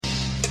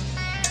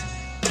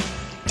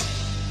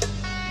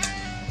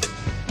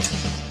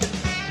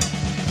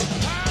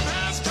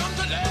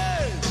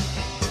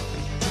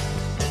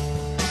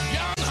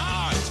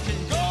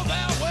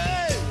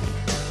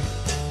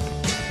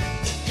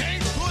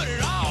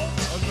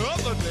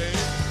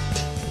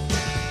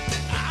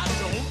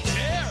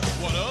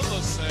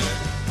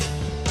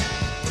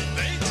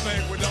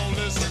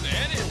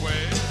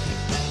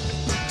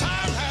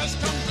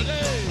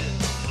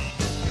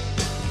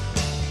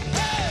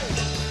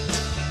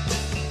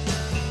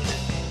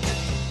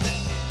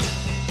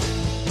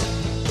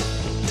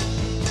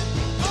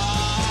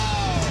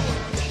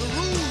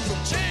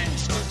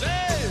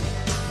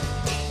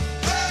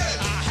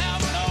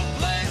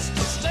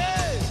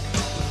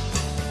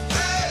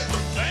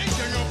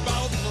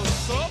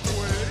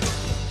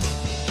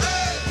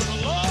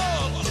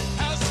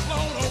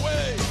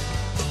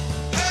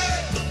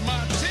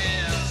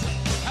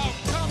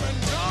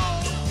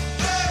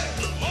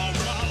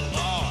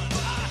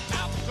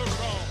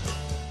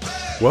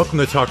Welcome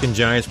to Talking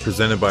Giants,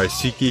 presented by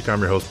SeatGeek.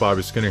 I'm your host,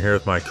 Bobby Skinner, here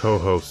with my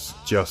co-host,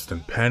 Justin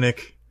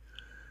Pennick.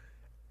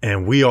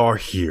 And we are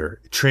here.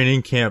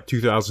 Training Camp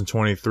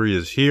 2023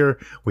 is here.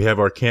 We have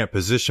our Camp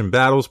Position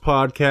Battles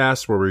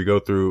podcast, where we go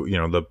through,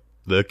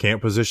 the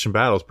camp position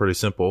battles. Pretty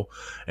simple.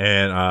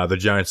 And the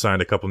Giants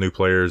signed a couple new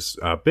players,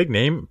 big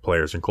name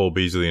players, in Cole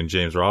Beasley and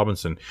James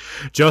Robinson.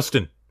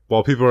 Justin,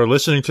 while people are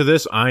listening to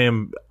this, I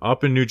am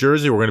up in New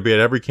Jersey. We're going to be at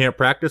every camp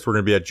practice. We're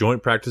going to be at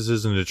joint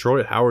practices in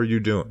Detroit. How are you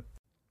doing?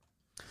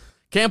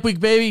 Camp week,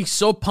 baby.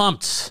 So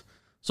pumped.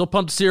 So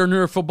pumped to see our New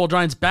York Football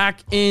Giants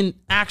back in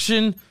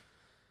action.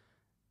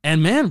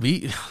 And man,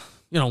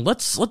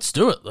 let's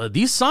do it.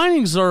 These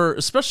signings are,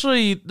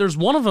 especially, there's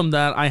one of them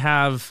that I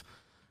have,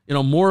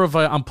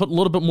 I'm putting a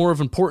little bit more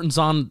of importance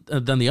on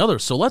than the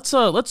others. So let's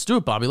do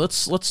it, Bobby.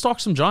 Let's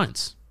talk some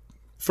Giants.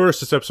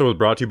 First, this episode was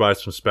brought to you by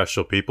some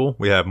special people.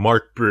 We have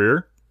Mark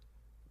Breer,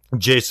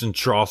 Jason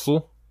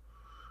Trossel,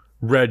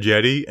 Red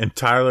Yeti, and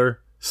Tyler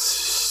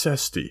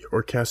Sesty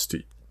or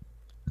Kesty.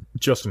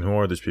 Justin, who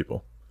are these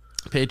people?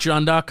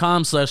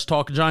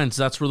 Patreon.com/TalkGiants.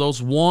 That's where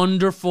those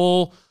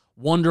wonderful,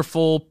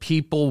 wonderful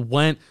people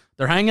went.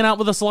 They're hanging out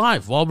with us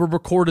live while we're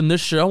recording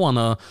this show on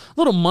a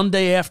little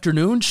Monday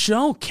afternoon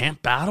show.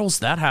 Camp Battles,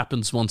 that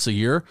happens once a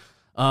year.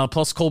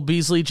 Plus Cole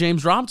Beasley,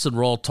 James Robinson,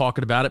 we're all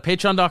talking about it.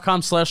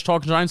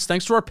 Patreon.com/TalkGiants.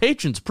 Thanks to our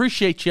patrons.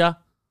 Appreciate ya.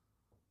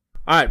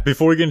 All right,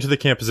 before we get into the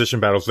camp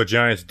position battles, the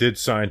Giants did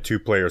sign two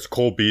players,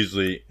 Cole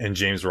Beasley and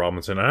James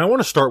Robinson. And I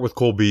want to start with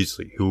Cole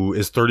Beasley, who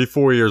is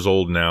 34 years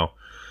old now.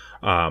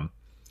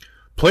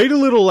 Played a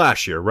little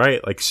last year,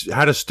 right? Like,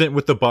 had a stint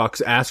with the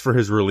Bucs, asked for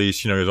his release.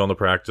 He was on the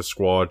practice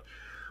squad.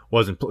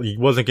 He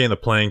wasn't getting the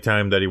playing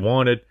time that he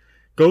wanted.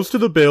 Goes to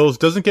the Bills,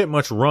 doesn't get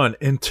much run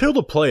until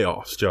the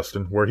playoffs,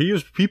 Justin, where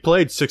he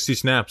played 60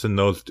 snaps in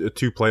those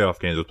two playoff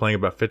games. Was playing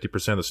about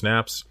 50% of the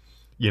snaps.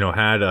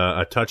 Had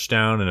a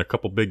touchdown and a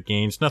couple big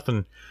gains.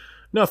 Nothing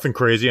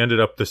crazy.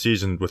 Ended up the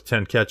season with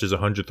 10 catches,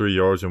 103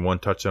 yards, and one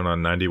touchdown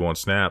on 91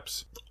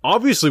 snaps.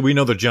 Obviously, we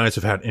know the Giants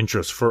have had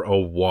interest for a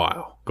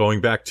while,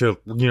 going back to,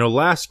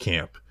 last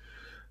camp.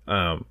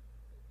 And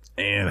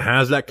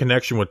has that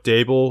connection with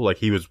Dable. Like,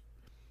 he was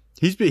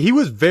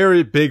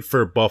very big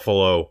for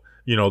Buffalo,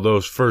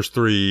 those first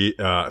three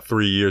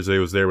years that he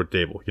was there with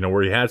Dable,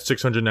 where he had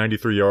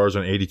 693 yards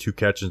on 82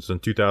 catches in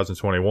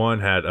 2021,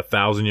 had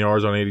 1,000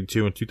 yards on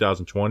 82 in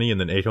 2020, and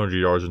then 800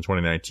 yards in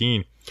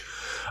 2019.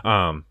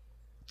 All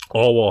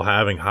while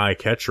having high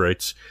catch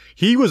rates.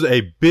 He was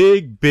a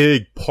big,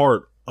 big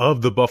part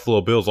of the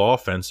Buffalo Bills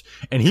offense,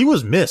 and he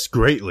was missed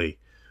greatly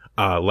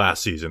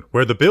last season,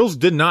 where the Bills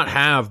did not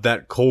have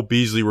that Cole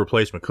Beasley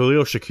replacement.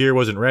 Khalil Shakir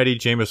wasn't ready.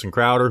 Jamison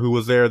Crowder, who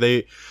was there,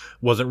 they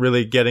wasn't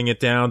really getting it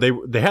down.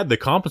 They had to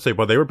compensate,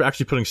 but they were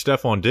actually putting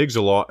Stephon Diggs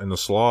a lot in the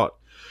slot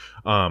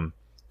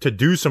to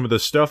do some of the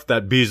stuff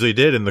that Beasley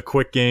did in the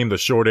quick game, the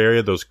short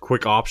area, those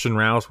quick option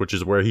routes, which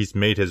is where he's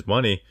made his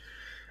money.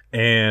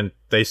 And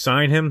they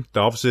signed him.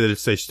 Obviously,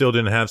 they still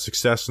didn't have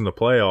success in the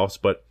playoffs,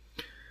 but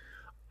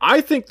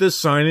I think this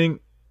signing,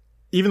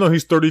 even though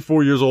he's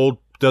 34 years old,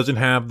 doesn't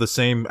have the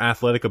same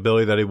athletic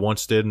ability that he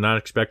once did. Not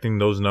expecting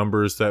those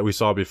numbers that we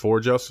saw before,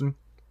 Justin.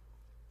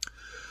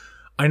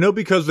 I know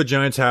because the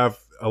Giants have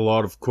a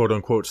lot of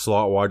quote-unquote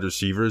slot wide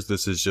receivers,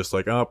 this is just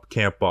like,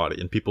 camp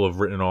body, and people have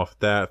written off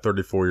that,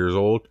 34 years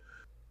old.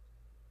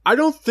 I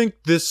don't think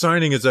this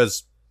signing is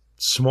as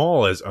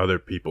small as other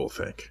people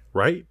think,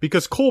 right?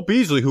 Because Cole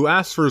Beasley, who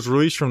asked for his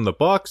release from the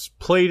Bucs,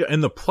 played in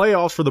the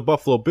playoffs for the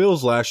Buffalo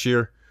Bills last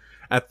year,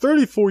 at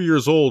 34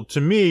 years old,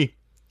 to me,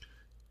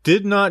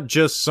 did not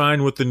just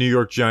sign with the New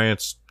York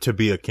Giants to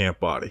be a camp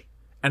body.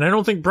 And I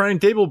don't think Brian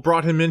Dable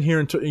brought him in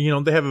here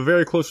they have a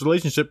very close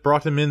relationship,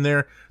 brought him in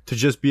there to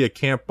just be a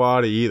camp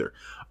body either.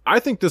 I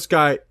think this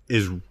guy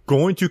is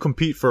going to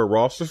compete for a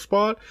roster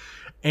spot,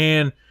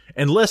 and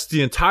unless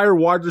the entire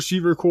wide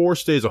receiver core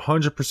stays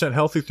 100%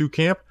 healthy through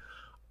camp,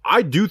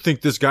 I do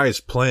think this guy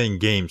is playing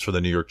games for the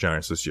New York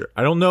Giants this year.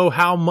 I don't know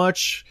how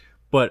much,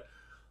 but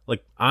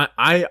like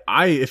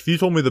if you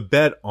told me the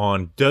bet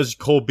on does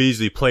Cole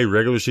Beasley play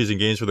regular season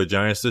games for the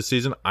Giants this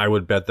season, I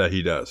would bet that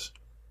he does.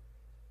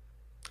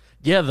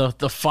 Yeah,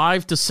 the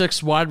 5 to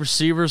 6 wide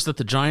receivers that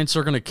the Giants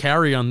are going to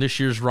carry on this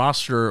year's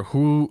roster,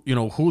 who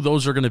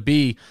those are going to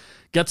be,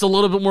 gets a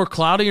little bit more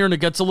cloudier and it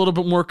gets a little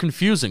bit more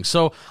confusing.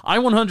 So I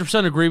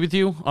 100% agree with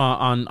you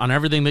on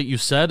everything that you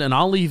said, and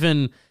I'll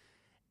even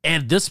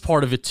add this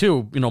part of it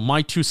too.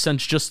 My 2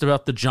 cents just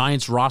about the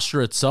Giants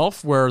roster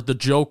itself, where the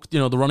joke,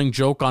 the running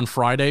joke on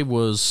Friday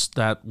was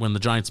that when the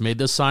Giants made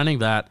this signing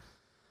that,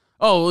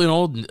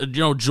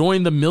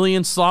 join the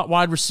million slot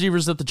wide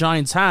receivers that the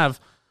Giants have.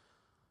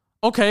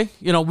 Okay,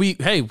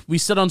 we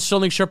said on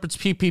Sterling Shepard's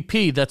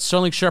PPP that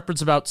Sterling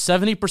Shepard's about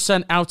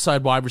 70%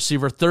 outside wide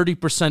receiver,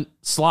 30%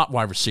 slot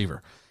wide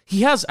receiver.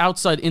 He has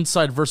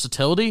outside-inside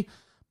versatility,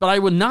 but I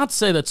would not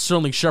say that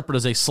Sterling Shepard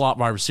is a slot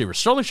wide receiver.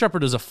 Sterling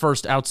Shepard is a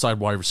first outside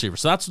wide receiver,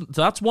 so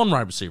that's one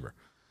wide receiver.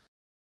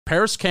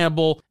 Paris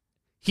Campbell,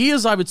 he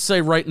is, I would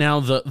say right now,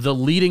 the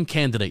leading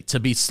candidate to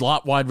be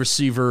slot wide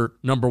receiver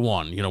number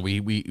one.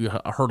 We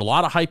heard a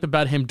lot of hype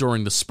about him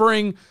during the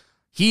spring.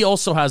 He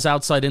also has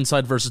outside,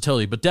 inside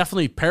versatility, but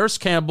definitely Paris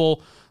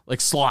Campbell,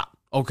 like slot.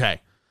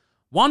 Okay.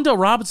 Wan'Dale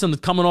Robinson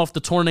coming off the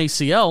torn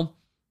ACL,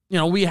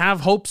 we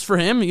have hopes for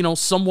him,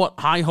 somewhat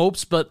high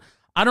hopes, but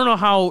I don't know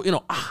how,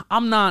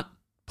 I'm not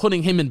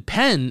putting him in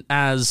pen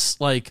as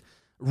like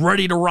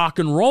ready to rock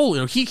and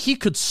roll. He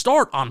could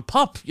start on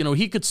PUP.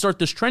 He could start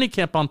this training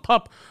camp on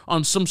PUP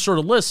on some sort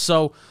of list.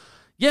 So,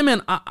 yeah,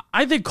 man,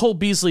 I think Cole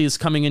Beasley is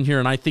coming in here,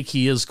 and I think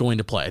he is going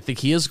to play. I think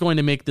he is going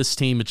to make this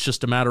team. It's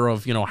just a matter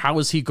of, how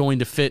is he going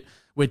to fit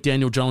with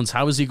Daniel Jones?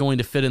 How is he going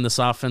to fit in this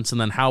offense? And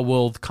then how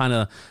will kind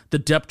of the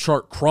depth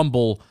chart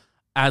crumble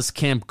as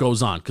camp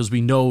goes on? Because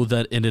we know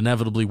that it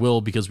inevitably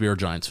will because we are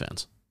Giants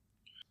fans.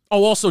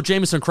 Oh, also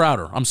Jamison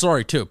Crowder. I'm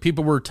sorry, too.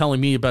 People were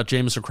telling me about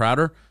Jamison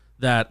Crowder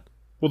that...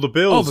 Well, the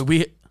Bills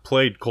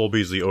played Cole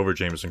Beasley over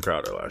Jamison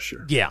Crowder last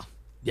year. Yeah,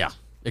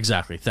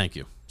 exactly. Thank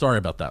you. Sorry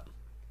about that.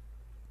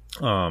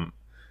 And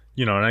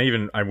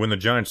when the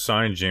Giants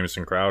signed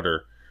Jamison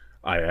Crowder,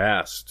 I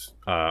asked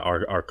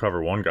our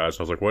cover one guys.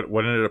 I was like, "What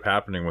ended up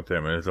happening with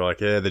him?" And they're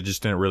like, "Yeah, they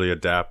just didn't really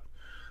adapt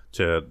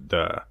to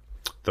the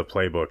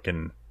playbook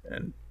and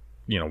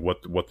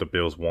what the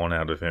Bills want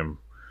out of him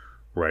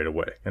right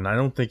away." And I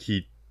don't think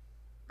he,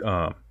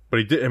 but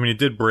he did. I mean, he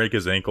did break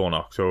his ankle in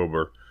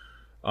October.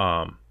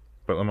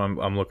 But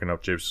I'm looking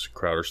up Jamison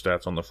Crowder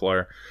stats on the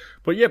flyer.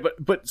 But yeah,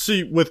 but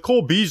see, with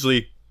Cole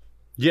Beasley.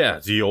 Yeah,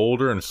 is he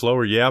older and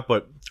slower? Yeah,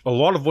 but a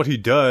lot of what he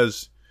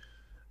does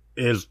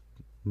is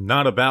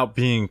not about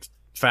being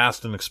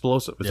fast and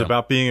explosive. It's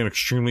about being an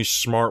extremely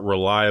smart,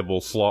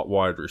 reliable slot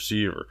wide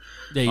receiver.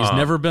 Yeah, he's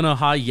never been a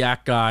high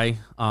yak guy,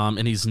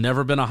 and he's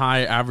never been a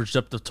high average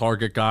depth of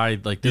target guy.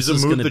 Like this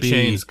is going to be he's a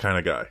move the chains kind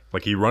of guy.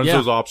 Like he runs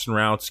those option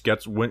routes,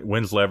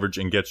 wins leverage,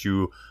 and gets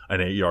you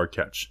an 8-yard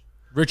catch.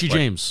 Richie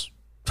James.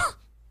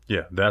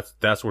 Yeah,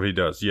 that's what he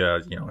does. Yeah,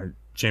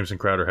 Jamison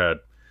Crowder had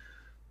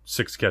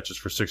 6 catches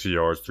for 60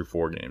 yards through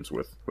 4 games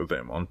with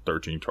them on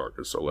 13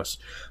 targets.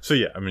 So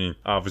yeah, I mean,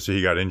 obviously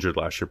he got injured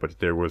last year, but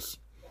there was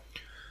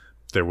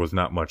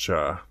not much.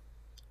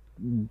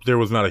 There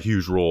was not a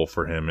huge role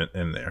for him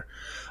in there.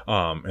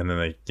 And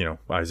then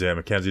Isaiah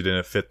McKenzie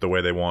didn't fit the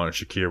way they wanted.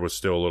 Shakir was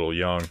still a little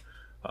young,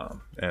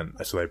 and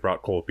so they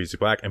brought Cole Beasley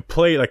back and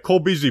played. Like Cole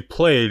Beasley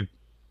played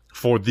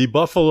for the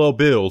Buffalo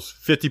Bills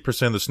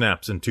 50% of the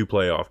snaps in 2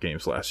 playoff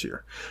games last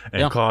year,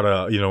 and caught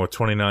a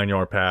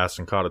 29-yard pass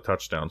and caught a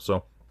touchdown.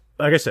 So,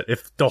 like I said,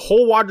 if the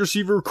whole wide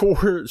receiver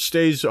core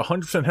stays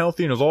 100%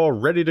 healthy and is all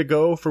ready to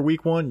go for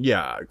week 1,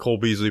 yeah, Cole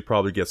Beasley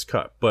probably gets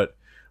cut. But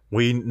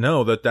we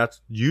know that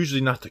that's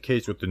usually not the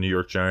case with the New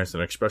York Giants,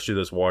 and especially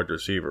this wide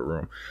receiver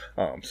room.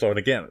 And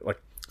again,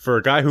 like for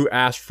a guy who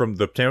asked from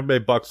the Tampa Bay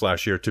Bucks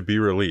last year to be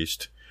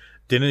released,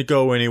 didn't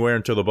go anywhere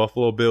until the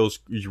Buffalo Bills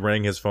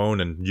rang his phone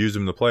and used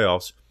him in the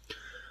playoffs.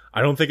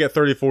 I don't think at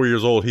 34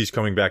 years old he's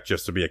coming back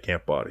just to be a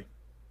camp body.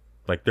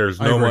 Like there's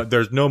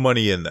no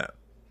money in that.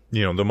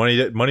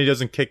 The money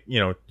doesn't kick.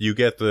 You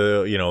get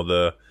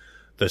the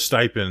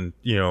stipend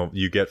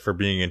you get for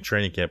being in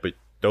training camp, but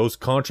those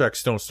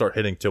contracts don't start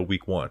hitting till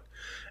week 1,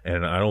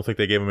 and I don't think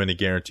they gave him any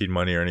guaranteed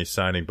money or any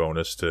signing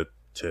bonus to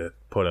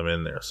put him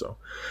in there. So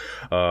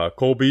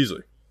Cole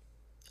Beasley,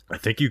 I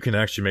think you can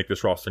actually make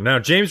this roster. Now,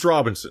 James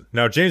Robinson,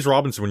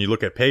 when you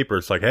look at paper,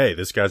 it's like, hey,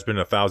 this guy's been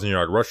a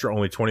 1,000-yard rusher,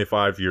 only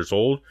 25 years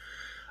old.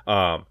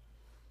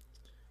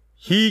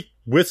 He,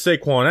 with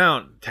Saquon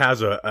out,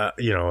 has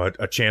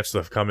a chance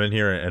to come in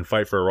here and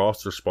fight for a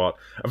roster spot.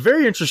 A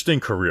very interesting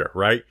career,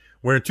 right?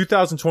 Where in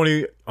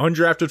 2020,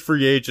 undrafted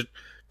free agent,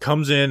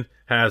 comes in,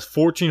 has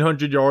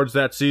 1,400 yards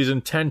that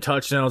season, 10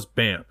 touchdowns,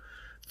 bam.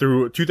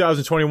 Through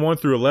 2021,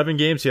 through 11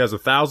 games, he has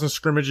 1,000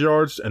 scrimmage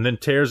yards and then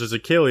tears his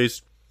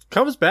Achilles.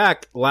 Comes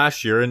back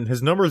last year, and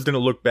his numbers didn't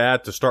look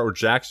bad to start with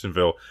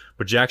Jacksonville,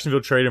 but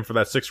Jacksonville traded him for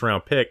that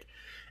 6th-round pick,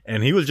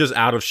 and he was just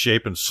out of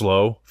shape and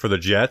slow for the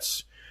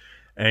Jets.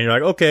 And you're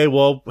like, okay,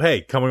 well,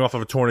 hey, coming off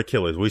of a torn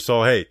Achilles, we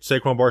saw, hey,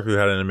 Saquon Barkley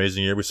had an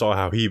amazing year. We saw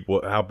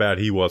how bad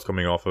he was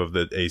coming off of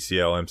the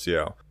ACL,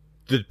 MCL.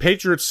 The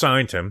Patriots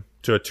signed him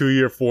to a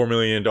 2-year, $4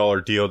 million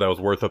deal that was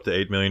worth up to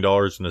 $8 million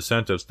in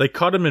incentives. They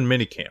cut him in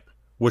minicamp,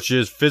 which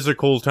is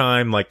physical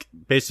time, like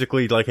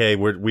basically like, hey,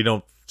 we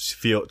don't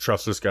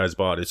trust this guy's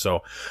body.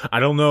 So I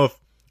don't know if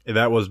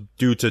that was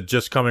due to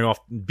just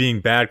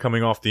being bad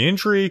coming off the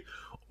injury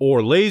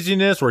or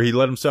laziness where he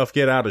let himself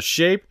get out of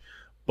shape.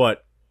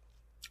 But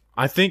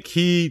I think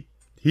he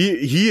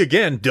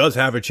again does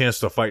have a chance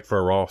to fight for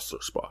a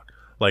roster spot.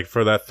 Like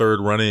for that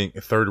third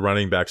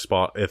running back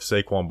spot if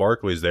Saquon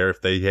Barkley's there,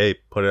 if they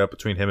put it up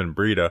between him and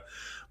Breida.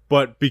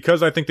 But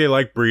because I think they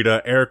like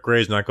Breida, Eric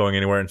Gray's not going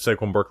anywhere, and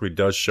Saquon Barkley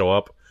does show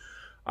up,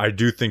 I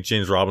do think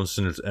James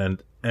Robinson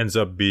ends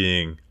up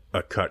being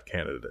a cut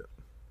candidate.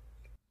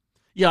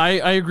 Yeah,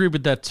 I agree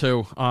with that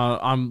too.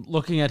 I'm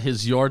looking at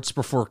his yards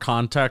before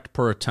contact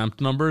per attempt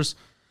numbers.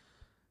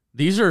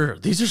 These are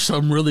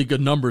some really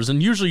good numbers,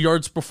 and usually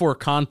yards before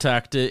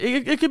contact,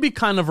 it could be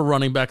kind of a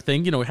running back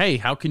thing. Hey,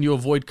 how can you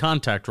avoid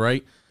contact,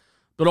 right?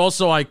 But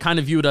also I kind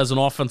of view it as an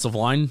offensive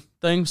line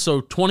thing.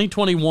 So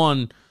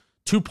 2021,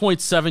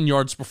 2.7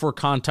 yards before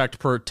contact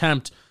per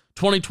attempt.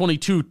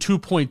 2022,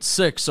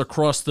 2.6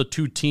 across the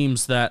two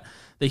teams that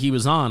he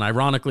was on.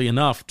 Ironically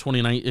enough,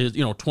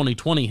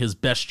 2020, his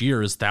best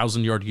year, his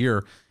 1,000-yard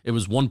year, it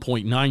was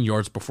 1.9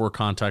 yards before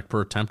contact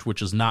per attempt,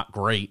 which is not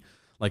great.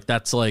 Like,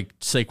 that's like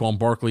Saquon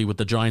Barkley with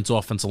the Giants'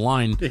 offensive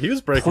line. Yeah, he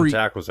was breaking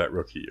tackles that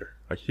rookie year.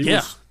 Like he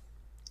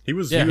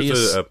was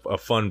a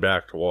fun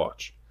back to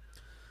watch.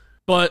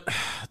 But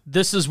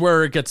this is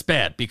where it gets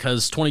bad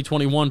because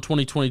 2021,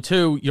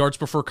 2022, yards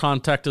before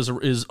contact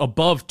is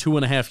above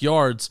 2.5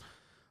 yards,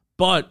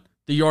 but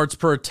the yards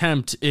per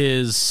attempt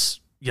is,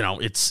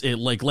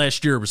 like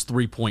last year it was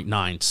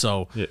 3.9.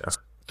 So yeah,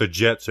 the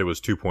Jets, it was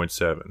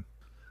 2.7.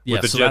 Yeah,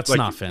 so Jets, that's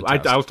not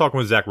fantastic. I was talking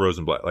with Zach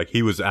Rosenblatt. Like,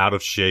 he was out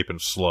of shape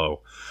and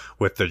slow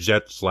with the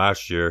Jets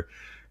last year,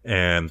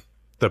 and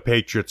the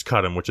Patriots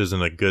cut him, which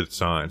isn't a good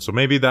sign. So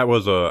maybe that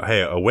was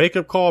a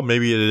wake-up call.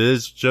 Maybe it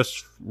is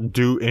just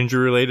due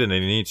injury-related and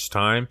it needs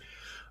time.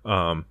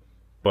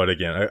 But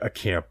again, a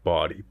camp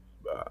body.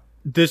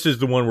 This is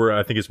the one where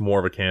I think it's more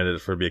of a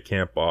candidate for to be a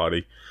camp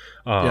body.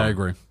 I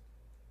agree.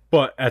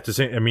 But at the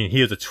same,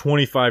 he is a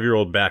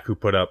 25-year-old back who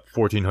put up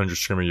 1,400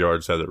 scrimmage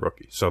yards as a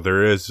rookie. So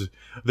there is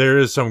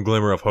some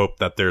glimmer of hope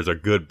that there's a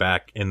good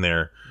back in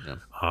there,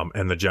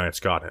 and the Giants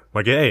got him.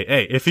 Like,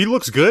 hey, if he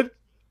looks good,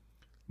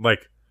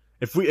 like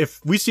if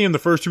we see him the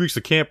first 2 weeks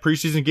of camp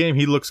preseason game,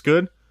 he looks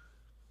good,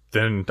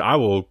 then I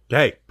will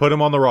put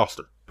him on the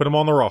roster. Put him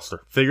on the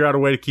roster. Figure out a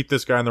way to keep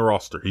this guy on the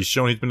roster. He's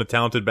shown he's been a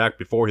talented back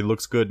before. He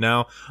looks good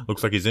now.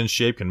 Looks like he's in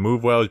shape, can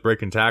move well. He's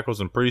breaking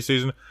tackles in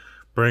preseason.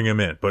 Bring him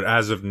in. But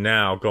as of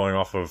now, going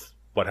off of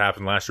what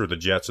happened last year with the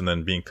Jets and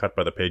then being cut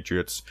by the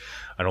Patriots,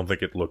 I don't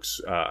think it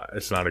looks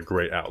it's not a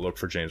great outlook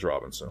for James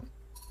Robinson.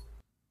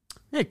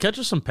 Yeah,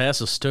 catches some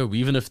passes too,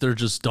 even if they're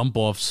just dump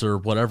offs or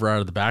whatever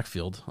out of the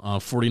backfield.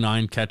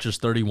 49 catches,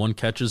 31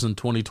 catches in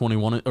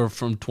 2021 or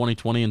from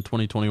 2020 and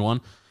 2021.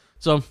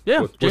 So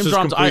yeah, James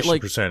Robinson. Completion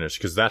percentage,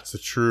 because that's the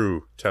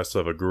true test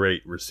of a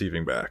great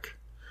receiving back.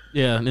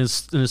 Yeah, in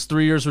his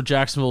 3 years with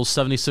Jacksonville,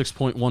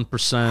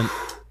 76.1%.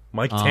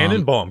 Mike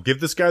Tannenbaum,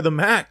 give this guy the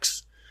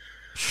max.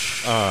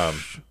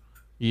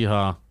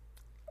 Yeah,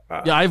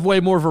 I have way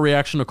more of a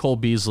reaction to Cole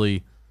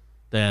Beasley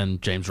than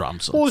James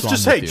Robinson. Well, it's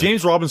just,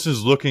 James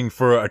Robinson's looking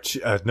for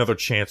another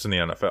chance in the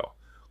NFL.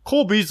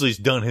 Cole Beasley's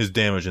done his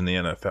damage in the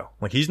NFL.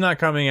 Like, he's not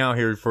coming out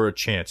here for a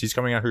chance. He's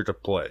coming out here to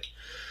play.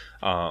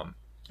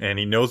 And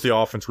he knows the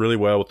offense really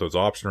well with those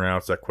option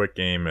routes, that quick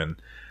game,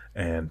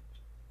 and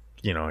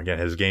again,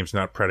 his game's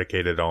not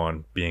predicated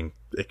on being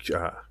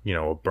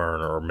a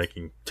burner or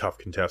making tough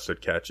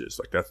contested catches.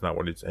 Like, that's not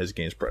what his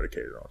game's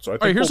predicated on. So I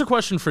think, all right, here's a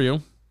question for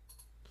you.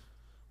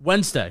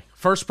 Wednesday,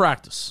 first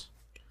practice.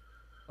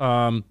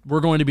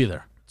 We're going to be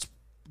there. It's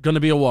going to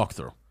be a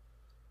walkthrough.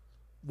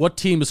 What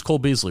team is Cole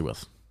Beasley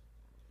with?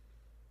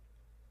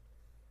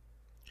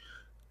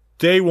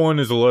 Day one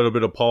is a little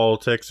bit of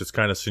politics. It's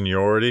kind of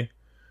seniority.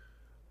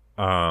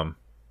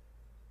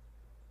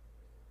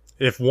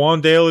 If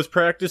Wandale is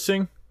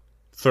practicing,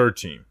 third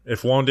team.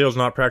 If Wandale's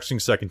not practicing,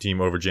 second team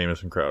over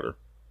Jamison Crowder.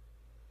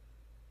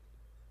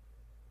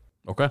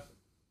 Okay.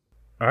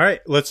 All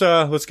right, let's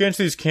get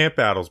into these camp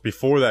battles.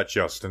 Before that,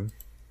 Justin,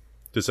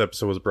 this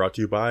episode was brought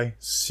to you by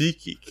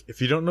SeatGeek.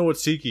 If you don't know what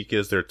SeatGeek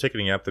is, they're a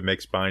ticketing app that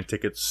makes buying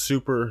tickets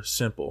super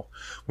simple.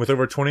 With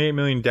over 28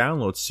 million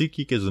downloads,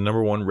 SeatGeek is the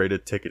 #1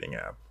 rated ticketing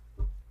app.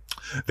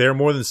 There are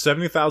more than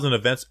 70,000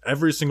 events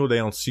every single day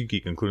on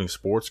SeatGeek, including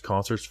sports,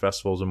 concerts,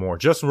 festivals, and more.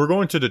 Justin, we're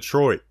going to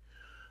Detroit.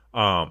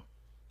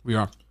 We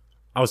are.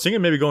 I was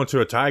thinking maybe going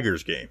to a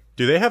Tigers game.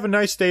 Do they have a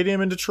nice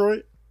stadium in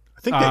Detroit?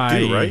 I think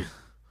they do, right?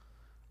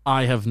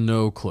 I have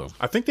no clue.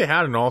 I think they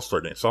had an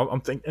All-Star game, so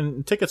I'm thinking,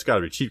 and tickets got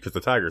to be cheap because the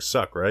Tigers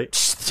suck, right?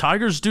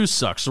 Tigers do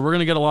suck, so we're going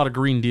to get a lot of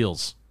green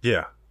deals.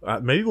 Yeah.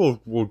 Maybe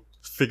we'll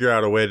figure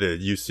out a way to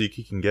use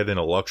SeatGeek and get in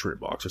a luxury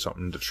box or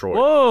something in Detroit.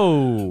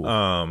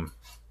 Whoa!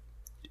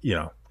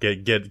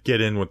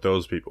 Get in with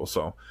those people.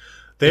 So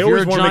they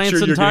always want to make sure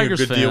you're getting a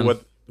good deal.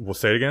 We'll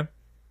say it again.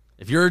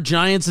 If you're a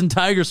Giants and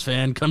Tigers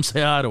fan, come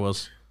say hi to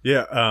us.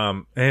 Yeah.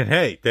 And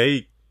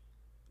hey,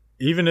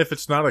 even if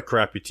it's not a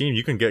crappy team,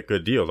 you can get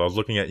good deals. I was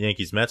looking at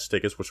Yankees Mets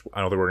tickets, which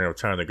I don't think we're going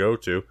to have time to go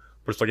to.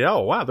 But it's like, oh,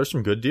 wow, there's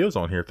some good deals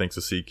on here thanks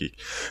to SeatGeek.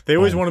 They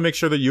always want to make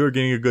sure that you are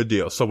getting a good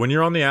deal. So when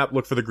you're on the app,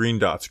 look for the green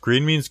dots.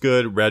 Green means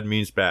good, red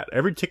means bad.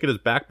 Every ticket is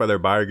backed by their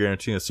buyer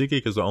guarantee, and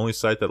SeatGeek is the only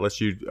site that lets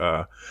you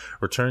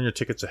return your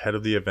tickets ahead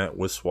of the event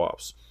with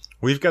swaps.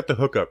 We've got the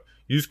hookup.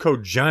 Use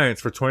code GIANTS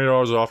for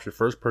 $20 off your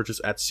first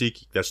purchase at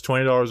SeatGeek. That's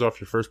 $20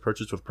 off your first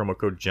purchase with promo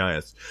code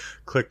GIANTS.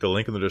 Click the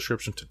link in the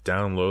description to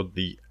download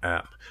the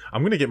app.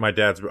 I'm going to get my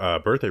dad's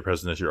birthday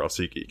present this year off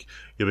SeatGeek.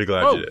 You'll be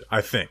glad you did.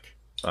 I think.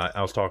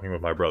 I was talking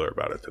with my brother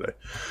about it today.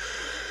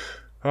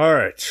 All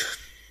right.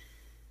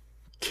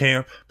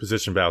 Camp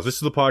position battles. This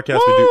is the podcast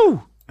we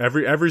do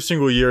every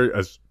single year.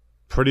 It's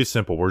pretty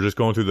simple. We're just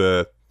going through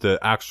the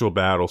actual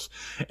battles.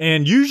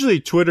 And usually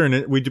Twitter,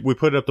 and we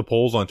put up the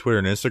polls on Twitter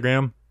and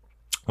Instagram,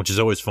 which is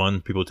always fun.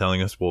 People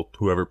telling us, well,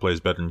 whoever plays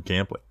better in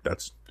camp,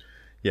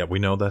 we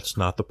know that's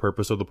not the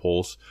purpose of the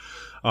polls.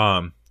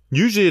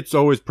 Usually it's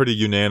always pretty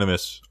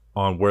unanimous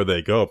on where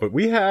they go. But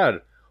we had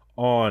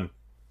on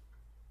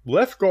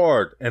left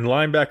guard and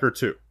linebacker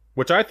 2,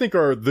 which I think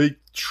are the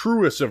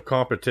truest of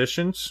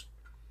competitions.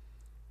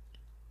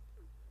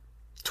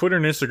 Twitter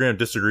and Instagram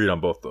disagreed on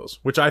both those,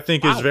 which I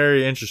think is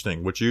very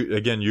interesting, which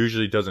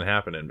usually doesn't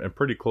happen, and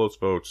pretty close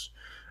votes.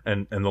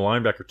 And the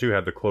linebacker 2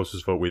 had the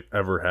closest vote we've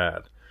ever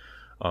had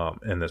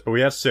in this. But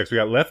we have 6. We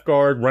got left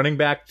guard, running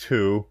back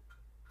 2,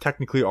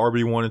 technically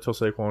RB1 until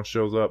Saquon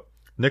shows up,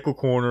 nickel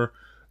corner,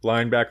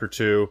 linebacker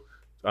 2,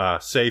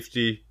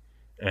 safety,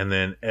 and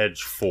then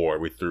edge 4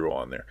 we threw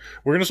on there.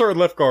 We're going to start with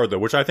left guard, though,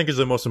 which I think is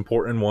the most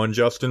important one,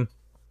 Justin.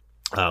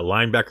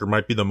 Linebacker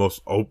might be the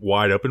most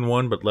wide open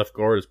one, but left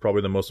guard is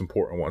probably the most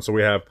important one. So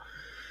we have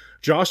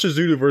Josh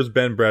Azudu versus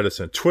Ben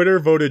Bredesen. Twitter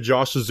voted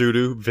Josh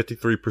Azudu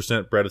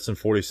 53%, Bredesen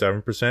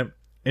 47%.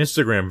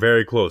 Instagram,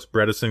 very close.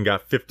 Bredesen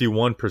got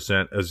 51%,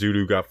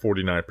 Azudu got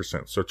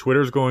 49%. So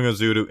Twitter's going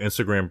Azudu,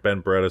 Instagram,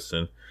 Ben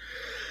Bredesen.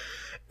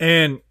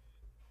 And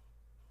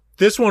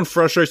this one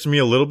frustrates me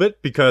a little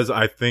bit because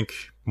I think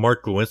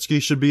Mark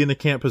Lewinsky should be in the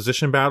camp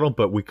position battle,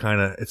 but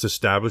it's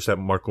established that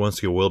Mark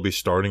Lewinsky will be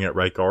starting at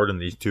right guard and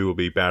these two will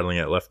be battling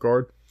at left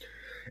guard.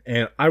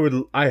 And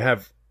I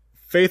have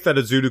faith that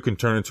Azudu can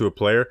turn into a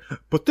player,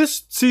 but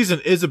this season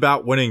is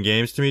about winning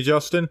games to me,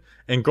 Justin,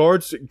 and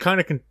guards kind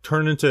of can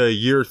turn into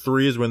year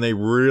 3 is when they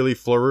really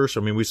flourish.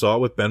 I mean, we saw it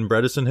with Ben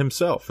Bredesen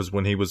himself, is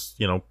when he was,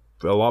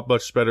 a lot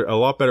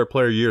better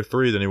player year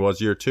 3 than he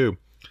was year 2.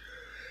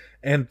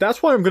 And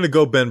that's why I'm going to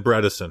go Ben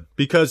Bredesen,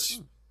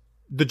 because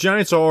the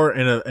Giants are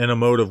in a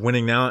mode of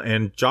winning now,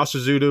 and Josh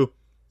Azudu,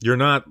 you're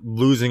not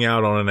losing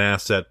out on an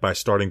asset by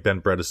starting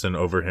Ben Bredesen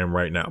over him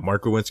right now.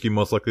 Mark Lewinsky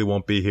most likely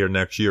won't be here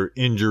next year.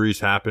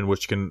 Injuries happen,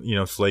 which can,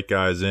 slate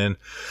guys in.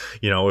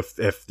 Even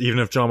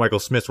if John Michael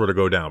Smith were to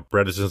go down,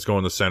 Bredesen's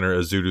going to center,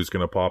 Azudu's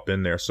going to pop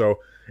in there. So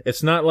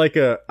it's not like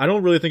I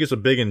don't really think it's a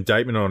big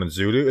indictment on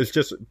Azudu. It's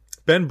just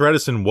Ben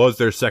Bredesen was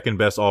their second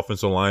best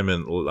offensive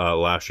lineman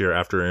last year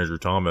after Andrew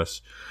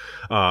Thomas.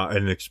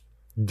 And it's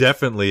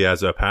definitely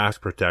as a pass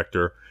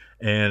protector.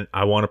 And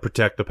I want to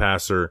protect the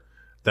passer.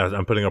 That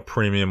I'm putting a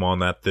premium on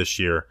that this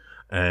year,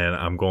 and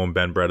I'm going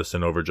Ben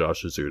Bredesen over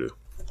Josh Azudu.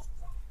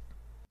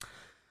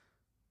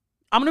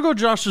 I'm going to go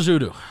Josh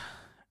Azudu.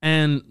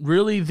 And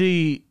really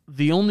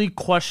the only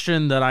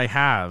question that I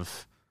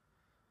have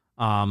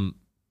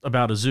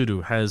about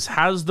Azudu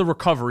has the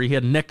recovery, he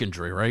had neck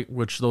injury, right?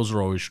 Which those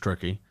are always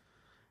tricky.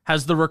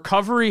 Has the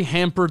recovery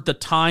hampered the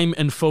time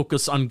and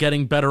focus on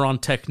getting better on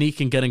technique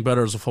and getting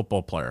better as a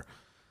football player?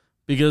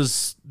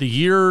 Because the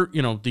year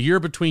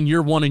between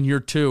year 1 and year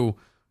 2,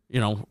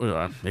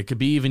 it could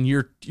be even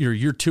year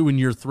 2 and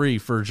year 3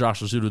 for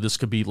Josh Azudu. This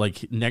could be like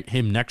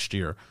him next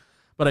year.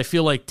 But I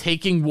feel like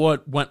taking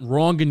what went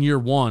wrong in year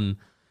 1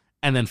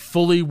 and then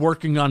fully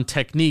working on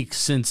technique,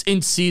 since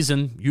in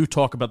season, you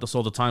talk about this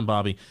all the time,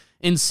 Bobby,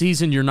 in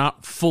season, you're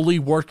not fully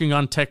working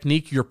on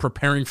technique. You're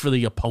preparing for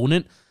the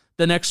opponent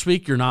the next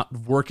week. You're not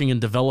working and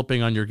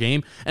developing on your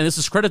game. And this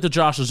is credit to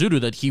Josh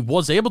Azudu that he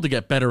was able to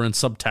get better in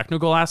some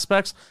technical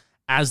aspects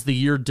as the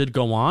year did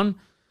go on.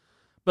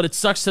 But it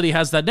sucks that he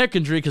has that neck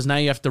injury because now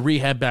you have to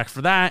rehab back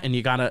for that, and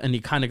you kind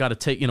of gotta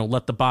take,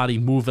 let the body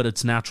move at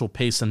its natural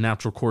pace and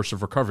natural course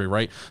of recovery,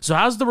 right? So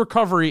how's the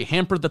recovery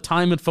hampered the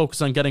time and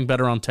focus on getting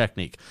better on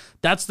technique?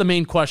 That's the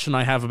main question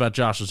I have about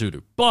Josh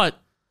Azudu. But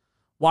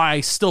why I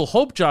still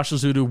hope Josh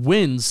Azudu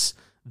wins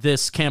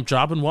this camp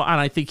job, and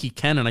I think he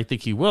can, and I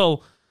think he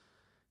will.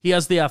 He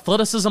has the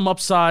athleticism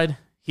upside,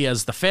 he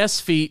has the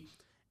fast feet,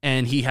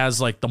 and he has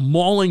like the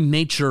mauling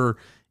nature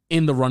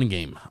in the run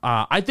game.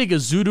 I think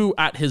Azudu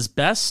at his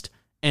best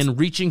and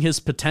reaching his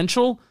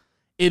potential,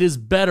 it is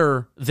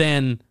better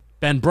than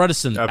Ben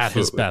Bredesen at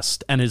his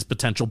best and his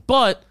potential.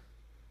 But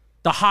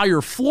the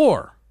higher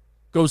floor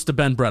goes to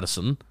Ben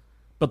Bredesen,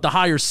 but the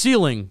higher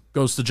ceiling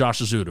goes to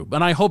Josh Azudu.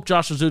 And I hope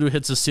Josh Azudu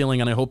hits his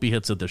ceiling, and I hope he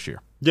hits it this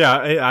year.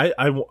 Yeah,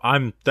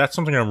 I'm that's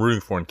something I'm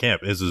rooting for in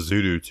camp, is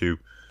Azudu to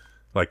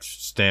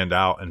stand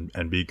out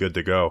and be good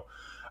to go.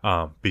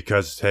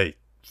 Because, hey,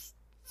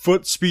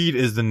 foot speed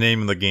is the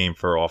name of the game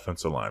for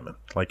offensive linemen.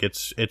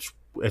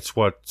 It's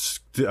what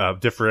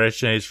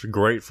differentiates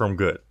great from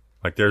good.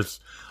 There's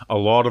a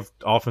lot of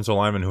offensive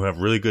linemen who have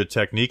really good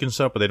technique and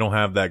stuff, but they don't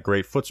have that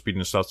great foot speed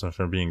and stuff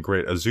from being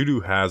great.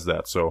 Azudu has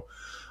that, so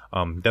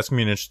that's gonna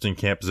be an interesting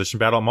camp position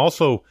battle. I'm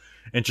also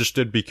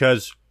interested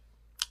because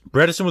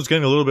Bredesen was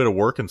getting a little bit of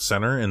work in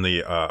center in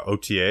the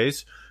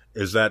OTAs.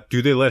 Is that,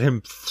 do they let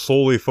him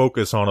solely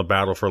focus on a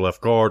battle for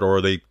left guard, or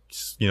are they,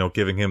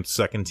 giving him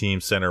second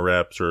team center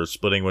reps or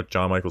splitting with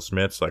John Michael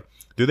Smith?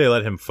 Do they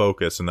let him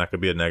focus? And that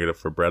could be a negative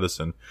for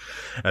Bredesen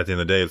at the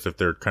end of the day, if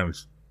they're kind of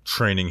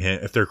training him,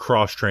 if they're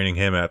cross training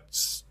him at,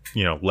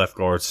 left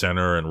guard,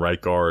 center, and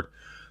right guard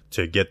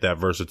to get that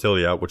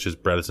versatility out, which is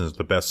Bredesen's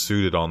the best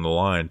suited on the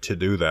line to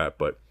do that.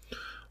 But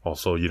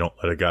also, you don't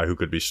let a guy who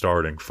could be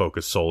starting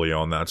focus solely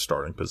on that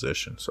starting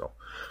position. So,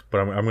 but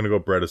I'm going to go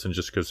Bredesen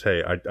just because,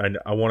 hey,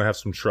 I want to have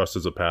some trust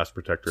as a pass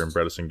protector, and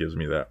Bredesen gives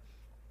me that.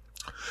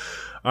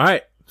 All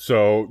right.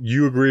 So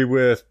you agree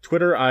with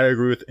Twitter. I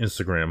agree with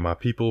Instagram. My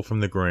people from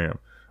the gram.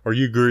 Or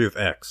you agree with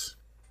X.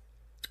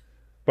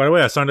 By the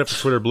way, I signed up for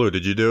Twitter Blue.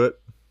 Did you do it?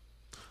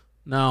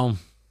 No.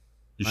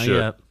 You Not should.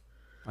 yet.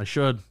 I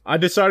should. I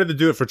decided to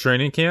do it for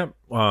training camp.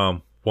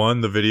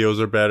 One, the videos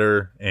are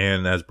better,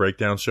 and as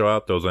breakdowns show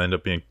out, those end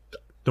up being...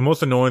 The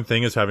most annoying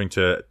thing is having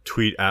to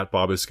tweet at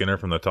Bobby Skinner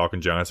from the Talking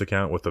Giants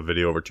account with a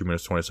video over 2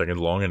 minutes, 20 seconds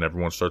long, and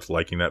everyone starts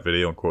liking that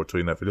video and quote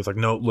tweeting that video. It's like,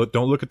 no, look,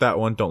 don't look at that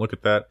one. Don't look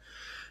at that.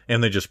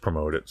 And they just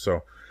promote it.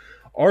 So,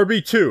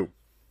 RB2.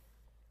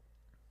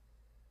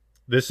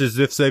 This is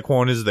if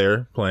Saquon is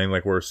there, playing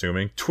like we're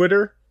assuming.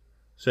 Twitter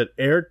said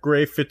Eric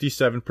Gray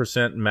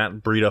 57%, Matt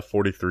Breida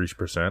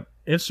 43%.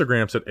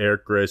 Instagram said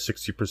Eric Gray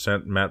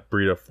 60%, Matt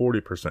Breida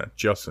 40%.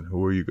 Justin,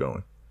 who are you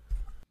going?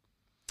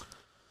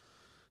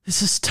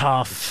 This is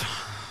tough.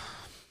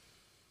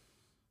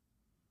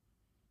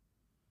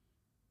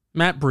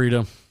 Matt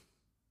Breida.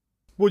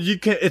 Well, you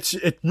can.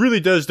 It really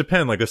does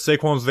depend. Like if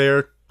Saquon's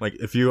there, like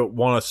if you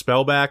want a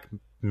spell back,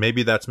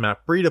 maybe that's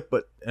Matt Breida.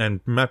 And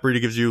Matt Breida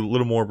gives you a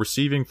little more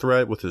receiving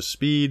threat with his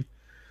speed.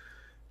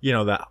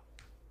 Like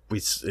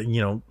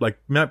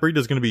Matt Breida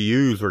is going to be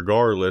used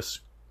regardless.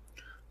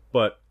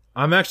 But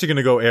I'm actually going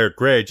to go Eric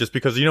Gray just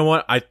because you know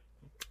what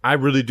I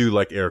really do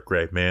like Eric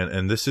Gray, man.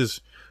 And this is.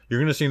 You're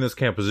going to see in this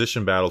Camp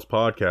Position Battles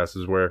podcast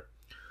is where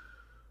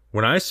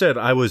when I said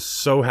I was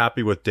so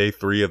happy with day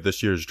 3 of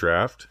this year's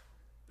draft,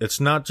 it's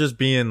not just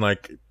being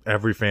like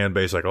every fan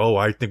base like, oh,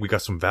 I think we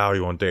got some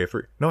value on day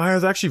 3. No, I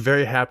was actually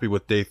very happy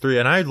with day 3,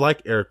 and I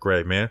like Eric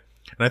Gray, man.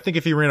 And I think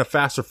if he ran a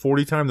faster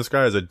 40 time, this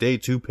guy is a day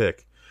 2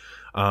 pick.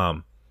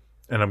 And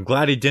I'm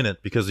glad he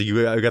didn't because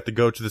I got to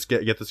go to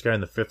get this guy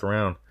in the 5th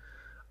round.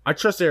 I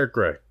trust Eric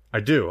Gray.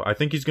 I do. I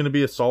think he's going to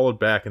be a solid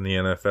back in the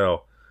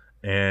NFL.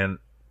 And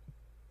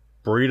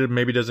Breida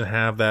maybe doesn't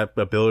have that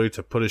ability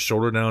to put his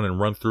shoulder down and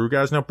run through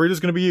guys. Now, Breida's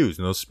going to be used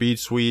in those speed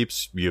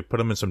sweeps. You put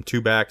him in some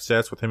 2-back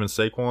sets with him and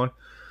Saquon.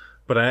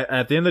 But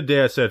at the end of the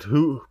day, I said,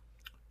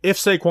 if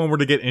Saquon were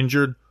to get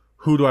injured,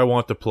 who do I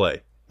want to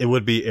play? It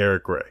would be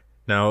Eric Gray.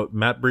 Now,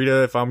 Matt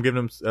Breida, if I'm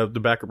giving him the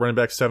backup running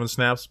back 7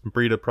 snaps,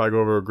 Breida probably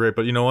go over Gray.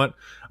 But you know what?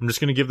 I'm just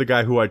going to give the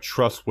guy who I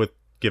trust with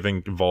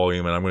giving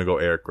volume, and I'm going to go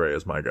Eric Gray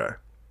as my guy.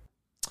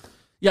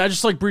 Yeah, I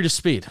just like Breida's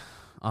speed.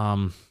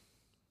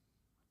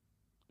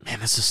 Man,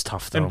 this is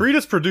tough, though. And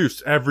Breida's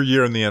produced every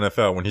year in the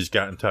NFL when he's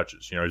gotten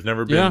touches. He's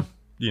never been,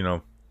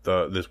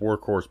 this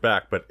workhorse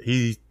back. But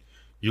you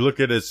look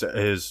at his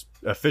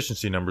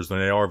efficiency numbers, and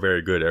they are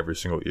very good every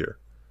single year.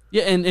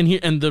 Yeah,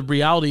 and the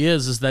reality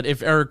is that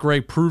if Eric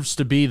Gray proves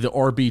to be the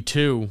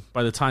RB2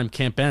 by the time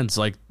camp ends,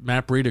 like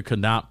Matt Breida could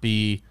not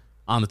be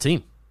on the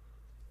team.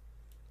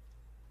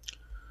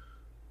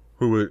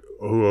 Who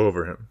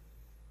over him?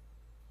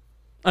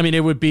 I mean,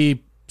 it would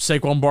be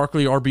Saquon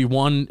Barkley,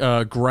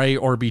 RB1, Gray,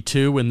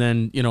 RB2, and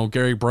then,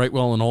 Gary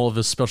Brightwell and all of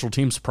his special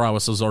teams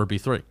prowess as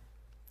RB3.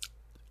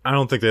 I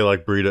don't think they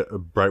like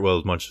Brightwell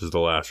as much as the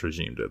last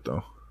regime did,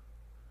 though.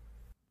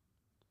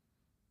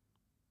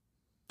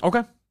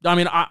 Okay. I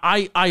mean,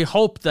 I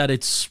hope that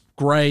it's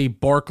Gray,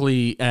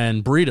 Barkley,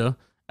 and Breida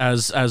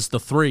as the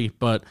 3,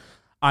 but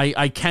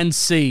I can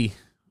see,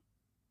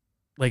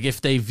 like, if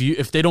they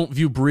don't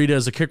view Breida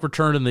as a kick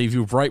return and they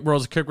view Brightwell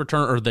as a kick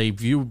return, or they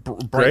view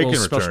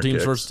Brightwell's special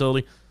teams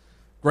versatility,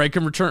 Gray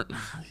can return.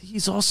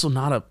 He's also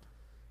kind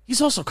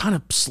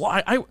of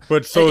sly.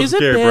 But so is it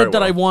Gary bad Brightwell.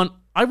 that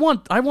I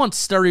want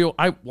stereo?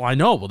 I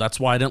know. Well, that's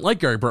why I didn't like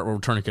Gary Brightwell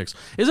returning kicks.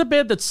 Is it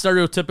bad that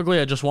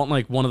stereotypically I just want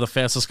like one of the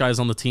fastest guys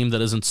on the team that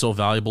isn't so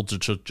valuable to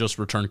just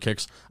return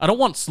kicks? I don't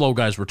want slow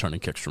guys returning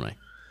kicks for me.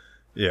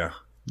 Yeah,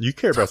 you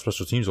care about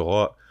special teams a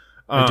lot.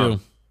 I do.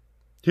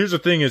 Here's the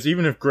thing: is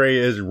even if Gray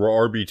is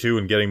RB2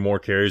 and getting more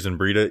carries than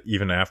Breida,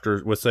 even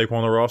after with Saquon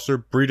on the roster,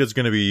 Breida's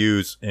going to be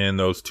used in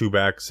those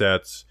 2-back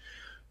sets.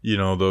 He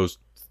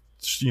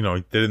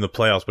did in the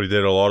playoffs, but he did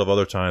it a lot of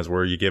other times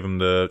where you give him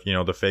the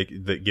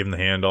give him the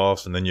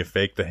handoffs, and then you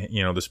fake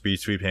the speed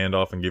sweep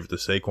handoff and give it to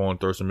Saquon,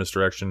 throw some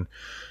misdirection.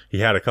 He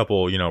had a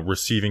couple,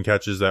 receiving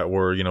catches that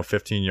were,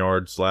 15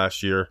 yards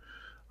last year.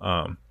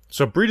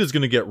 So Breida's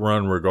going to get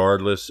run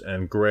regardless,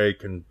 and Gray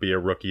can be a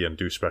rookie and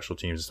do special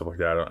teams and stuff like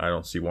that. I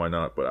don't see why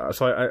not.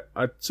 But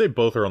I'd say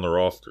both are on the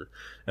roster,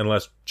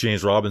 unless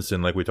James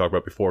Robinson, like we talked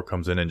about before,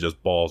 comes in and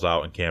just balls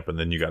out in camp, and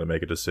then you got to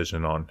make a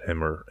decision on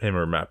him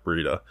or Matt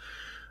Breida.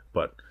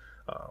 But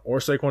or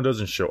Saquon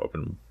doesn't show up,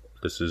 and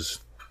this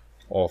is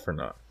all for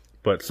naught.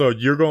 But so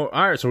you're going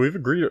all right. So we've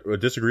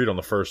disagreed on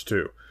the first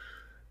 2.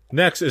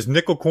 Next is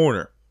nickel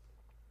corner.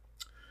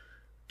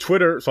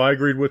 Twitter, so I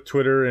agreed with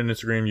Twitter and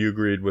Instagram. You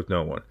agreed with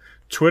no one.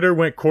 Twitter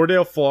went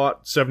Cordell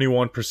Flott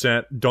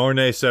 71%,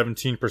 Darnay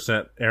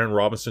 17%, Aaron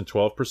Robinson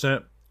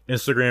 12%.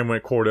 Instagram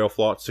went Cordell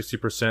Flott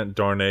 60%,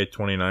 Darnay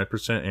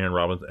 29%, Aaron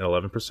Robinson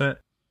 11%.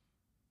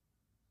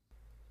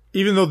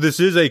 Even though this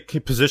is a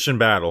position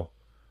battle,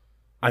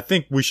 I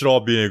think we should all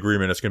be in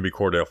agreement it's going to be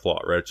Cordell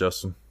Flott, right,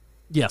 Justin?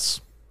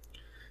 Yes.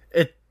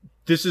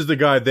 This is the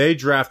guy they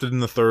drafted in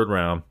the 3rd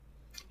round.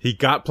 He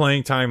got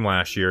playing time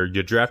last year.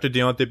 You drafted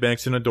Deontay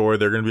Banks and Adore.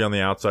 They're going to be on the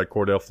outside,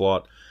 Cordell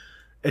Flott.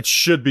 It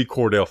should be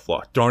Cordell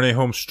Flott. Darnay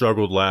Holmes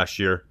struggled last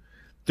year.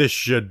 This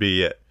should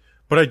be it.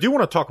 But I do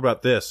want to talk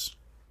about this.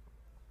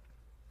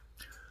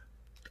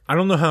 I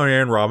don't know how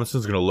Aaron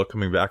Robinson's going to look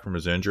coming back from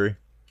his injury.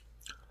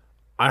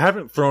 I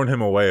haven't thrown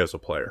him away as a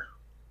player.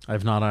 I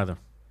have not either.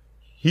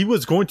 He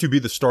was going to be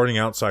the starting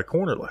outside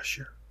corner last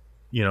year,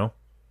 you know?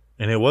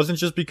 And it wasn't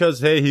just because,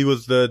 hey, he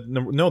was the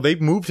number. No, they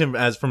moved him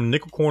as from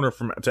nickel corner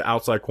to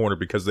outside corner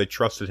because they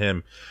trusted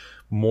him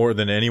more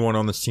than anyone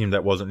on this team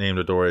that wasn't named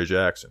Adoree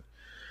Jackson.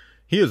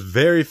 He is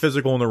very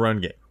physical in the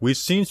run game. We've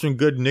seen some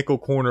good nickel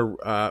corner,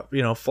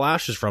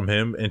 flashes from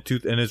him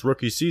in his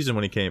rookie season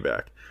when he came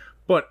back.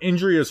 But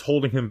injury is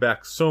holding him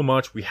back so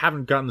much. We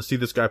haven't gotten to see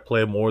this guy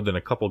play more than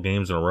a couple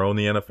games in a row in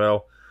the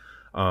NFL,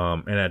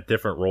 and at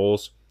different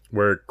roles.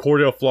 Where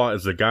Cordell Flott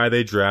is the guy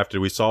they drafted.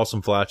 We saw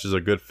some flashes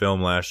of good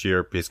film last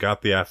year. He's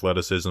got the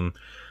athleticism.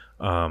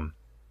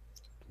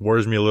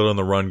 Worries me a little in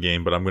the run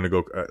game, but I'm going to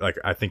go.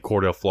 I think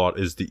Cordell Flott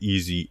is the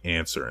easy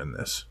answer in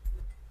this.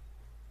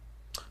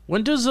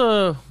 When do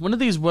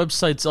these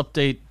websites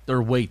update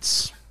their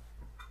weights?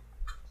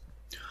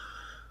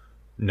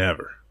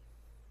 Never.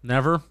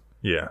 Never?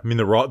 Yeah, I mean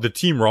the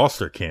team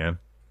roster can,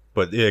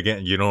 but yeah,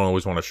 again, you don't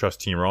always want to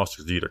trust team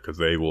rosters either because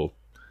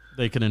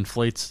they can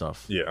inflate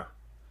stuff. Yeah.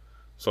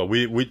 So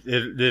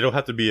it'll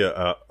have to be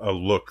a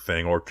look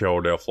thing, or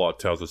Cordell Flott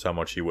tells us how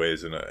much he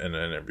weighs in an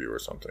interview or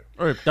something.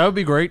 All right, that would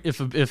be great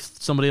if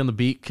somebody on the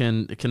beat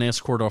can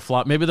ask Cordell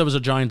Flott. Maybe there was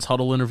a Giants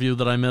huddle interview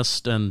that I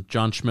missed, and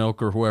John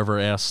Schmelk or whoever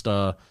asked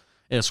Cordell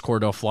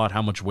Flott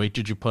how much weight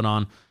did you put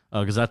on,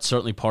 because that's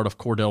certainly part of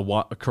Cordell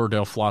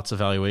Flott's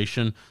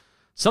evaluation.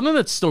 Something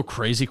that's still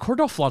crazy: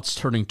 Cordell Flott's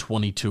turning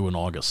 22 in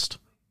August.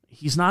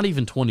 He's not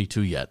even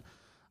 22 yet.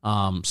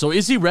 So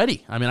is he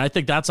ready? I mean, I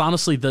think that's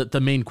honestly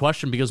the main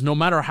question, because no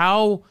matter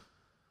how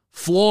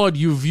flawed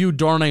you view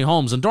Darnay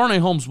Holmes, and Darnay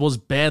Holmes was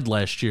bad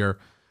last year,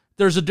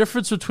 there's a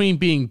difference between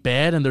being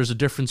bad and there's a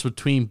difference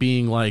between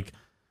being like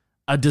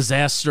a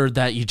disaster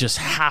that you just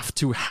have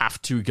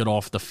to get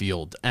off the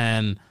field.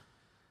 And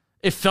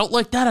it felt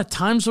like that at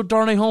times with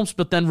Darnay Holmes,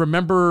 but then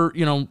remember,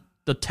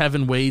 the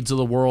Tevin Wades of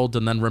the world,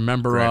 and then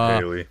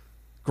remember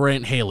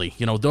Grant Haley.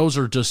 Those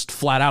are just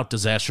flat out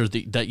disasters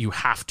that you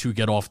have to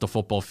get off the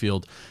football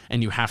field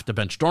and you have to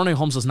bench. Darnay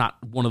Holmes is not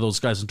one of those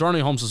guys. And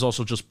Darnay Holmes is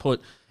also just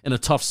put in a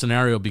tough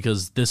scenario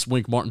because this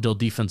Wink Martindale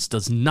defense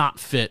does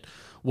not fit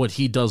what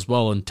he does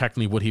well and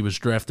technically what he was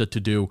drafted to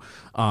do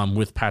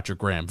with Patrick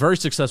Graham. Very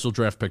successful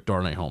draft pick,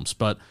 Darnay Holmes.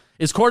 But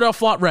is Cordell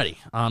Flott ready?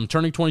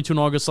 Turning 22 in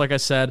August, like I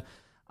said.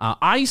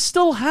 I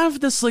still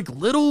have this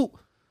little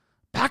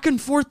back and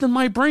forth in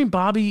my brain,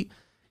 Bobby.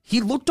 He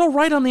looked all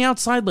right on the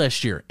outside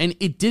last year, and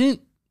it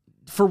didn't,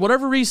 for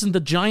whatever reason, the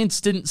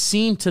Giants didn't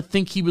seem to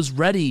think he was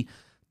ready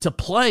to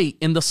play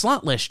in the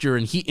slot last year.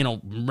 And he,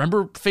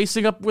 remember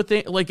facing up with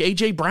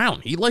A.J. Brown.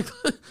 He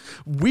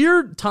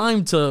weird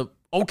time to,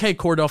 okay,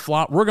 Cordell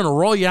Flott, we're going to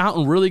roll you out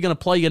and really going to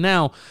play you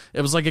now.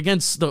 It was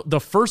against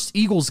the first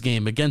Eagles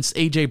game against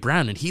A.J.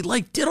 Brown, and he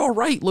did all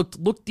right,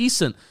 looked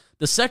decent.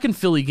 The second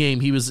Philly game,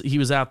 he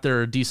was out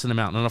there a decent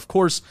amount, and of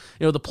course,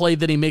 the play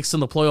that he makes in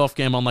the playoff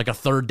game on a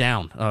third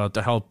down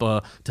to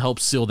help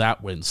seal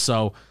that win.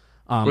 So,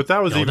 but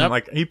that was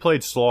he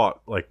played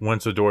slot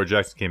once Adoree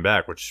Jackson came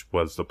back, which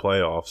was the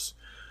playoffs.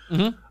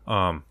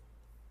 Mm-hmm.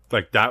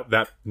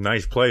 That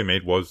nice play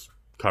made was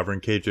covering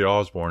KJ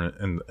Osborne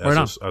and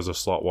as a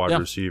slot wide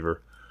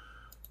receiver.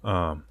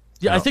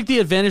 I think the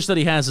advantage that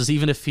he has is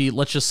even if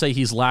let's just say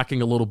he's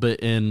lacking a little bit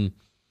in,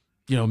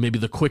 maybe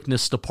the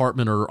quickness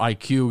department or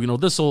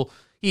IQ,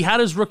 he had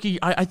his rookie.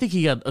 I think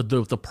he had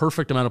the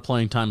perfect amount of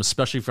playing time,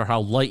 especially for how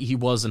light he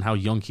was and how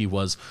young he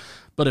was.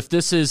 But if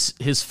this is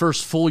his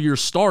first full year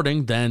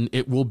starting, then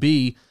it will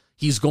be,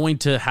 he's going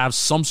to have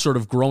some sort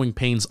of growing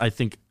pains, I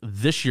think,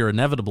 this year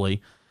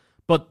inevitably.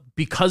 But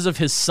because of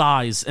his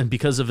size and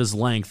because of his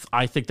length,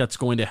 I think that's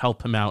going to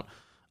help him out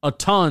a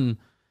ton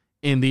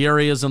in the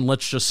areas. And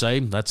let's just say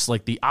that's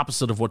the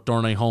opposite of what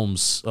Darnay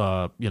Holmes,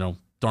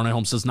 Darnay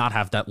Holmes does not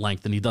have that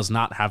length, and he does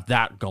not have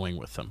that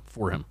going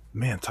for him.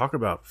 Man, talk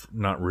about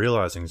not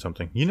realizing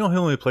something. He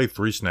only played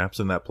 3 snaps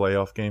in that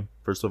playoff game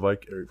versus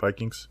the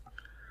Vikings.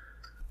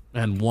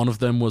 And one of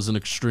them was an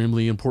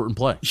extremely important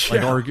play.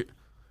 Yeah.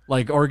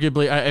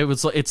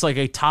 Arguably, it's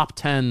a top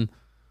 10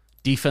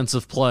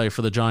 defensive play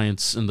for the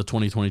Giants in the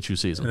 2022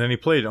 season. And then he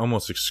played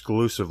almost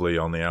exclusively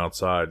on the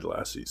outside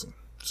last season.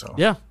 So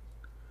yeah.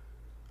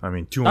 I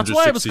mean,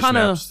 260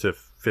 snaps to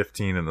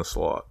 15 in the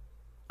slot.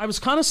 I was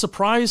kind of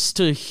surprised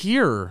to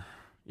hear,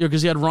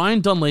 because you had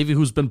Ryan Dunleavy,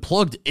 who's been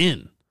plugged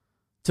in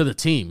to the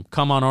team,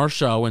 come on our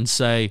show and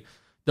say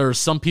there are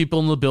some people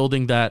in the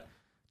building that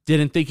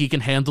didn't think he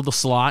can handle the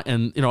slot,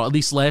 and at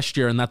least last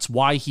year, and that's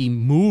why he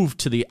moved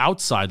to the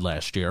outside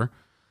last year.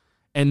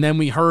 And then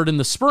we heard in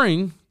the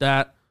spring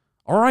that,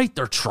 all right,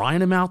 they're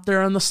trying him out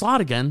there in the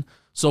slot again,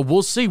 so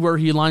we'll see where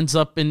he lines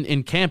up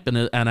in camp, and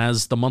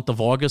as the month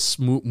of August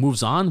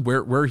moves on,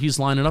 where he's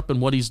lining up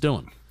and what he's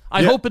doing.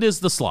 I hope it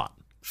is the slot.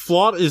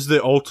 Flott is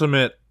the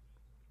ultimate,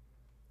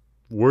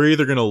 we're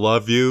either going to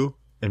love you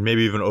and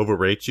maybe even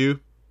overrate you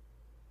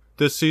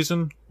this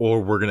season,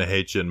 or we're going to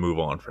hate you and move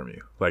on from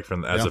you,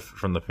 from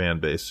the fan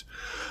base.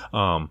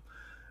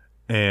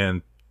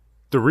 And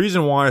the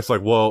reason why it's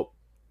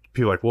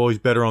people are like, well, he's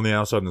better on the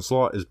outside than the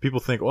slot, is people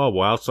think, oh,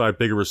 well, outside,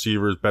 bigger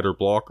receivers, better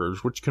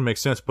blockers, which can make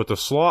sense. But the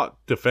slot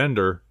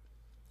defender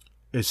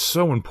is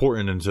so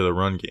important into the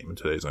run game in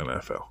today's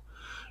NFL.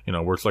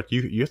 Where it's like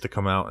you have to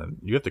come out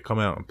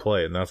and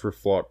play, and that's where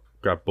Flott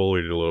got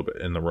bullied a little bit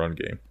in the run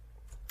game.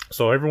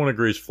 So everyone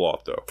agrees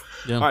Flott, though.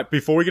 Yeah. All right,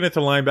 before we get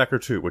into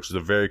linebacker 2, which is a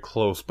very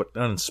close but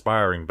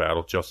uninspiring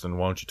battle, Justin,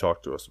 why don't you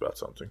talk to us about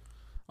something?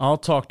 I'll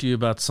talk to you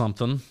about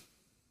something,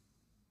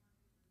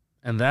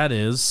 and that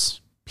is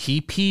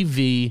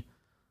ppv.com,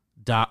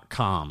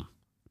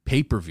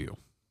 pay-per-view,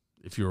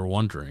 if you were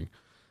wondering.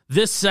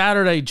 This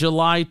Saturday,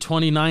 July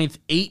 29th,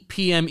 8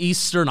 p.m.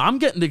 Eastern, I'm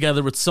getting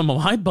together with some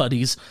of my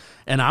buddies,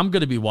 and I'm going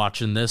to be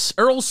watching this.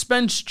 Errol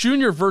Spence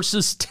Jr.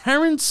 versus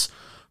Terrence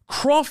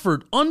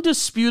Crawford,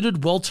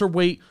 undisputed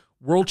welterweight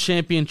world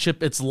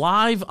championship. It's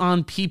live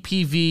on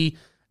ppv.com.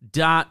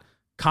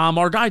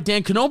 Our guy,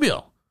 Dan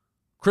Canobio,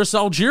 Chris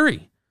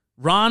Algieri,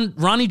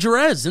 Ronnie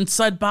Jerez,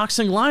 Inside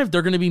Boxing Live,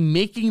 they're going to be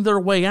making their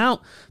way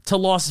out to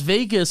Las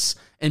Vegas,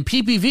 and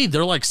PPV,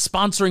 they're like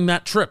sponsoring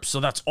that trip. So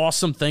that's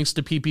awesome. Thanks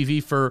to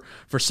PPV for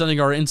sending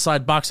our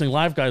Inside Boxing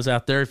Live guys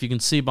out there. If you can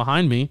see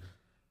behind me,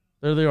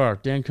 there they are.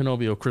 Dan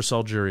Canobio, Chris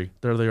Algieri.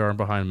 There they are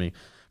behind me.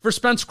 For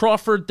Spence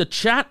Crawford, the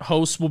chat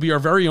host will be our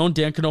very own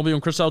Dan Canobio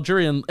and Chris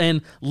Algieri,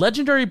 and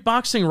legendary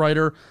boxing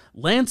writer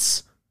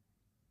Lance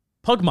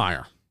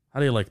Pugmire. How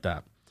do you like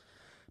that?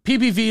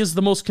 PPV is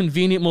the most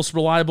convenient, most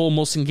reliable,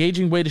 most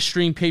engaging way to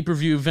stream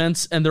pay-per-view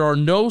events, and there are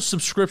no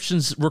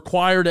subscriptions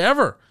required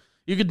ever.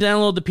 You can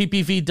download the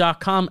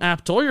ppv.com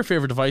app to all your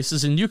favorite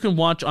devices, and you can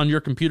watch on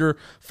your computer,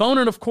 phone,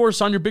 and of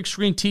course on your big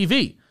screen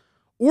TV.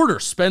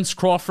 Order Spence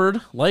Crawford,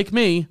 like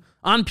me,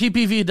 on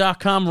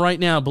ppv.com right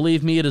now.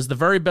 Believe me, it is the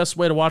very best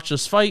way to watch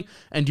this fight,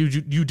 and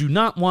you do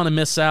not want to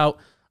miss out.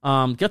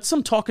 Get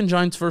some Talking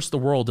Giants versus the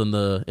World in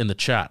the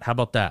chat. How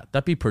about that?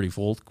 That'd be pretty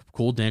cool.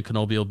 Dan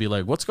Canobio will be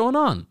like, "What's going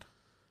on?"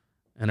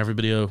 And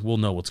everybody will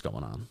know what's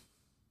going on.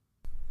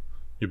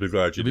 You'll be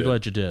glad you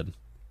did.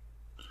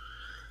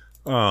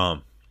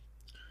 I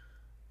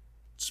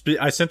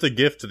sent a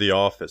gift to the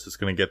office. It's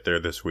going to get there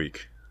this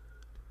week.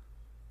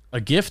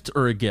 A gift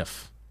or a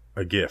GIF?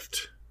 A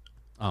gift.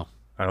 Oh.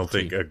 I don't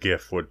think a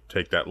GIF would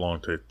take that long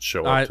to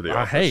show up to the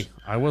office. Hey,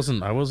 I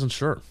wasn't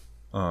sure.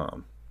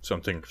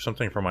 Something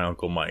for my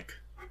Uncle Mike.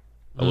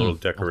 A little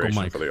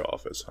decoration for the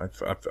office.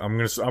 I'm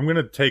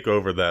gonna take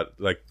over that.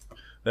 Like,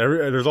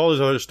 there's all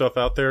this other stuff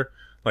out there.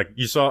 Like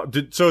you saw.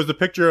 So is the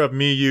picture of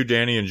me, you,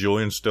 Danny, and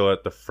Julian still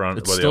at the front?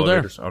 It's of the still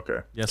elevators? there. Okay.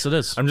 Yes, it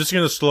is. I'm just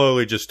gonna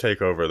slowly just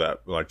take over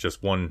that, like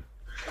just one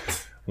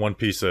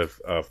piece of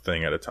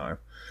thing at a time.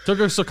 Took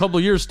us a couple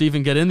of years to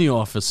even get in the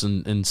office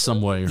in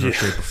some way or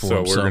shape or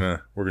form. So we're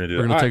gonna do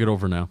that. We're gonna take it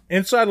over now.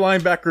 Inside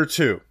linebacker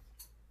 2.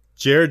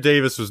 Jared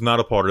Davis was not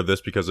a part of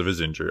this because of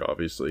his injury,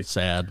 obviously.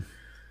 Sad.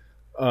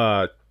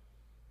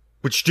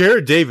 Which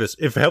Jared Davis,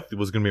 if healthy,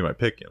 was gonna be my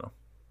pick.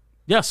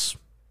 Yes.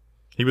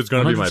 He was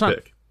gonna 100%. Be my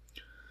pick.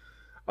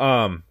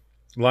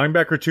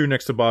 Linebacker 2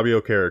 next to Bobby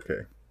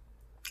Okereke.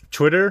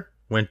 Twitter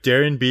went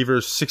Darian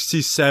Beavers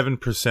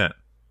 67%,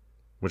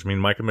 which means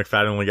Micah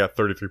McFadden only got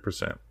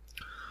 33%.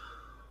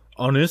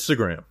 On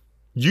Instagram,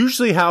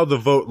 usually how the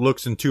vote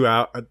looks in 2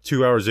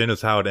 hours in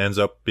is how it ends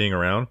up being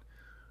around.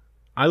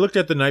 I looked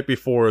at the night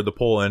before the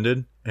poll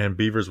ended, and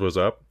Beavers was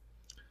up.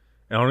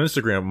 And on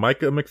Instagram,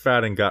 Micah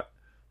McFadden got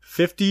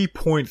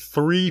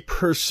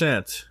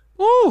 50.3%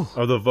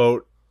 of the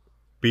vote.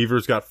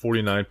 Beavers got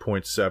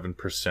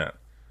 49.7%.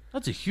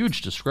 That's a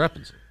huge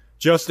discrepancy.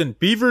 Justin,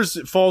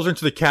 Beavers falls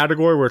into the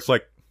category where it's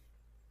like,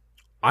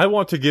 I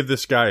want to give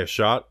this guy a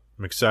shot.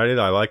 I'm excited.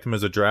 I liked him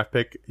as a draft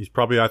pick. He's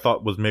probably, I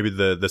thought, was maybe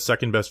the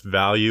second best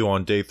value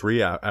on day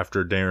 3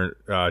 after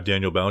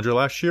Daniel Bellinger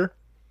last year.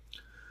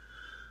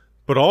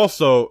 But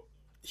also,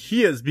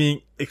 he is being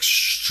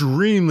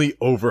extremely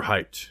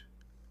overhyped.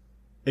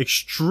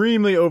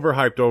 Extremely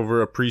overhyped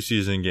over a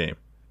preseason game.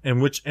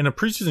 In a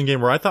preseason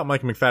game where I thought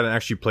Mike McFadden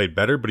actually played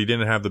better, but he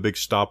didn't have the big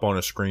stop on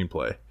a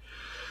screenplay.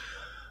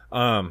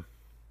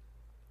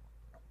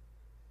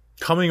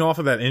 Coming off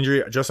of that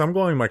injury, I'm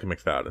going Micah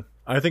McFadden.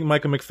 I think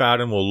Micah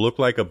McFadden will look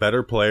like a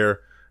better player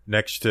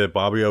next to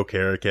Bobby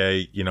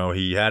Okereke.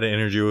 He had an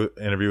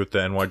interview with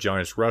the NY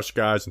Giants rush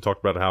guys and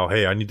talked about how,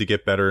 hey, I need to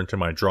get better into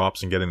my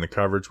drops and getting the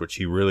coverage, which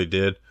he really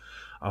did.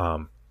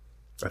 I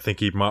think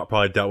he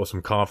probably dealt with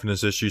some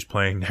confidence issues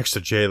playing next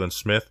to Jalen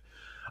Smith.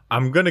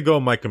 I'm going to go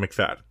Micah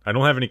McFadden. I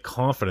don't have any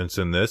confidence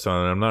in this, and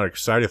I'm not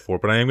excited for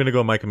it, but I am going to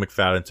go Micah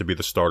McFadden to be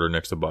the starter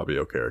next to Bobby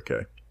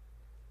Okereke.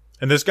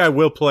 And this guy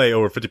will play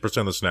over 50%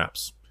 of the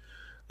snaps.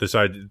 The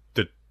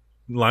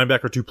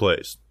linebacker 2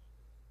 plays.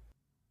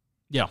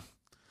 Yeah.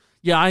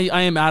 Yeah,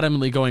 I am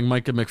adamantly going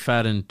Micah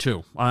McFadden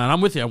too. And I'm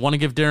with you. I want to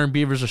give Darren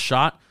Beavers a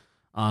shot.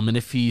 And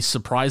if he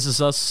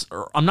surprises us,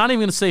 or I'm not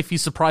even going to say if he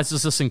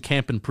surprises us in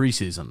camp and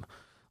preseason.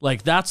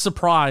 Like, that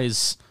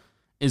surprise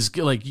is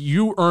like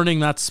you earning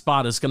that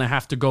spot is going to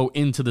have to go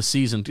into the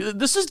season.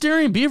 This is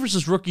Darian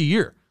Beavers' rookie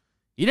year.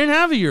 He didn't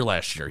have a year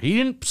last year. He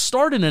didn't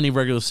start in any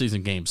regular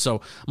season games. So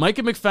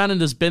Micah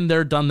McFadden has been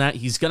there, done that.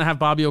 He's going to have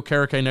Bobby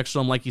Okereke next to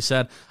him, like you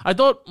said. I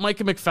thought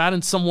Micah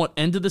McFadden somewhat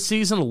ended the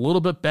season a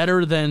little bit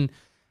better than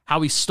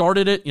how he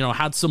started it.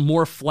 Had some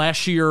more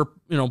flashier,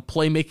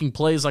 playmaking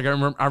plays. Like I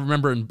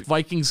remember in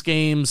Vikings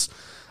games.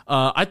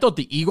 I thought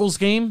the Eagles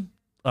game,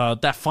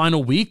 that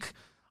final week,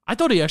 I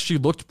thought he actually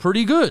looked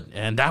pretty good.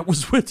 And that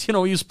was with, he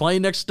was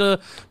playing next to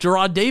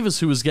Gerard Davis,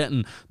 who was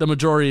getting the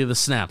majority of the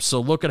snaps. So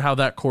look at how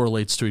that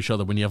correlates to each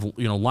other when you have,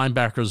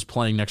 linebackers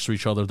playing next to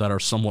each other that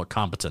are somewhat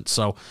competent.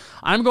 So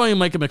I'm going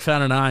Micah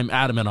McFadden, and I'm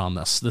adamant on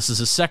this. This is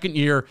his second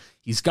year.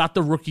 He's got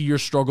the rookie year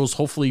struggles,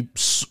 hopefully,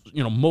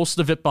 most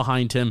of it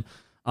behind him.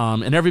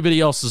 And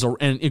everybody else is,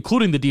 and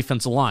including the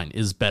defensive line,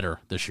 is better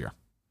this year.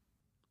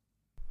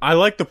 I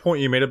like the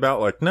point you made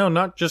about no,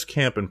 not just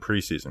camp and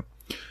preseason.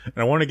 And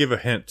I want to give a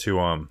hint to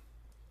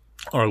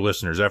our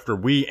listeners. After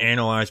we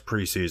analyze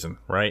preseason,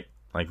 right?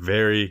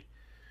 Very,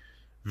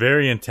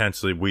 very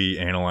intensely, we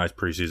analyze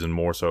preseason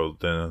more so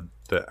than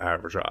the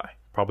average eye.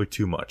 Probably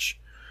too much.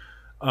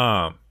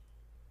 Linebackers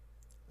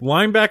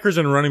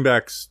and running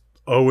backs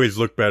always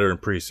look better in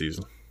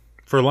preseason.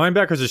 For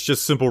linebackers, it's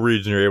just simple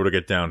reads and you're able to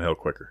get downhill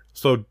quicker.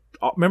 So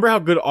remember how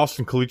good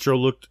Austin Calitro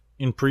looked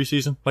in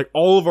preseason?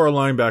 All of our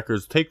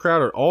linebackers, Tate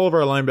Crowder, all of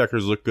our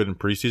linebackers look good in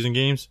preseason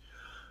games.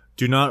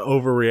 Do not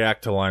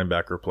overreact to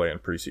linebacker play in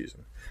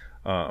preseason.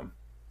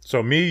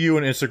 So me, you,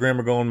 and Instagram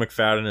are going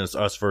McFadden, and it's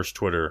us versus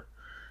Twitter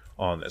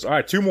on this. All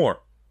right, two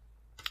more.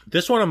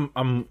 This one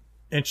I'm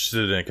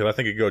interested in because I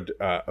think it could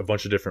go a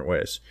bunch of different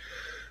ways.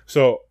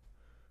 So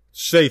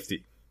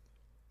safety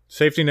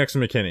next to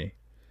McKinney.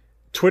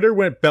 Twitter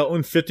went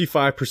Belton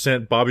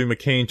 55%, Bobby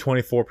McCain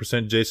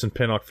 24%, Jason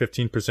Pinnock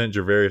 15%,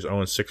 Javarius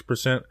Owens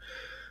 6%.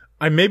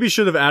 I maybe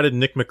should have added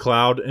Nick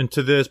McLeod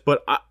into this,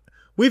 but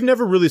we've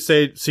never really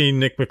seen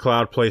Nick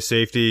McLeod play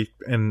safety,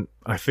 and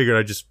I figured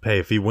I'd just pay.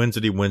 If he wins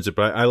it, he wins it.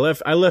 But I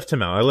left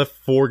him out. I left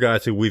four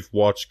guys who we've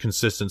watched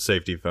consistent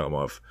safety film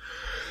of.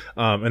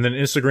 And then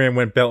Instagram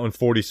went Belton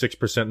 46%,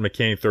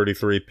 McCain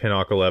 33%,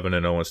 Pinnock 11%,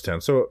 and Owens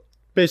 10%. So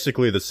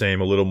basically the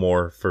same, a little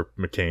more for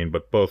McCain,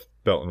 but both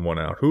Belton won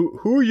out.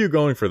 Who are you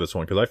going for this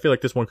one? Because I feel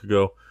like this one could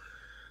go.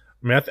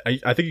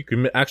 I think you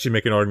could actually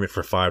make an argument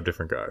for 5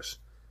 different guys.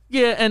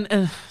 Yeah,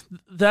 and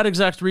that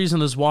exact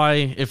reason is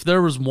why if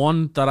there was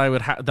one that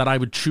I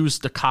would choose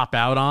to cop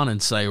out on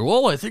and say,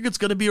 well, I think it's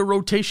going to be a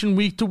rotation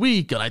week to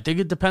week, and I think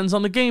it depends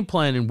on the game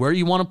plan and where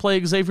you want to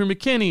play Xavier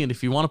McKinney, and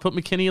if you want to put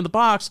McKinney in the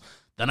box,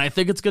 then I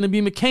think it's going to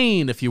be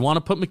McCain. If you want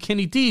to put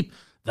McKinney deep,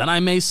 then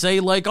I may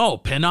say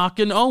Pinnock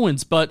and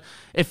Owens. But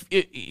if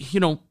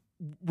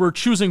we're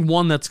choosing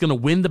one that's going to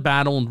win the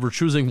battle and we're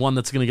choosing one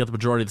that's going to get the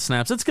majority of the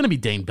snaps, it's going to be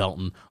Dane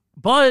Belton.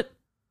 But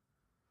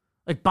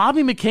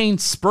Bobby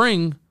McCain's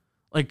spring.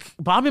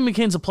 Bobby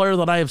McCain's a player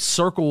that I have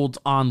circled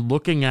on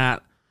looking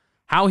at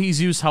how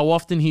he's used, how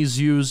often he's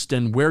used,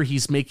 and where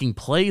he's making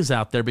plays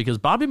out there, because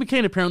Bobby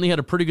McCain apparently had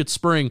a pretty good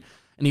spring,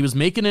 and he was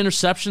making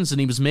interceptions, and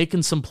he was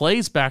making some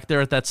plays back there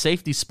at that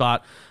safety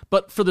spot.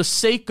 But for the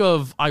sake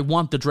of, I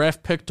want the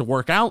draft pick to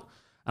work out,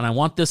 and I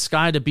want this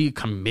guy to be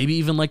maybe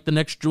even like the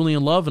next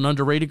Julian Love, an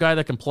underrated guy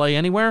that can play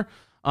anywhere,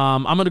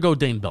 I'm going to go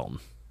Dane Belton.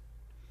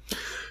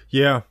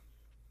 Yeah.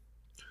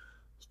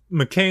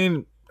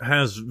 McCain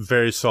has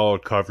very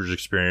solid coverage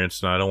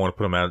experience, and I don't want to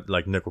put him at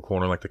nickel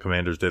corner like the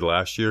Commanders did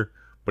last year,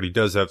 but he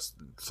does have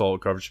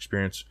solid coverage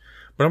experience.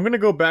 But I'm going to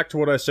go back to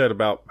what I said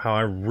about how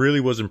I really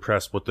was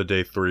impressed with the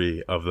day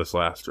 3 of this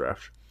last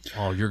draft.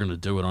 Oh, you're going to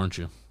do it, aren't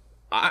you?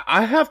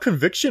 I have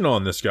conviction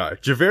on this guy.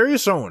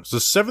 Javarius Owens, the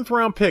 7th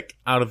round pick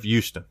out of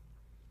Houston.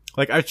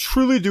 I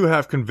truly do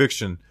have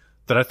conviction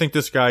that I think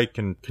this guy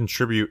can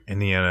contribute in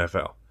the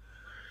NFL.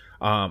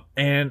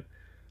 And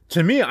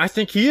to me, I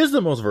think he is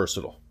the most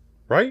versatile,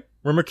 right?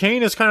 Where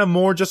McCain is kind of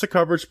more just a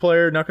coverage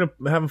player, not going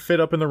to have him fit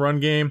up in the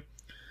run game.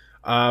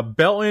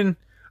 Belton,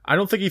 I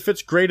don't think he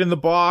fits great in the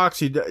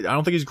box. I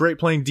don't think he's great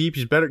playing deep.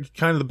 He's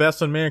kind of the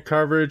best on man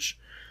coverage.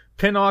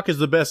 Pinnock is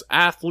the best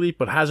athlete,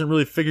 but hasn't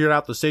really figured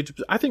out the safety.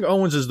 I think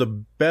Owens is the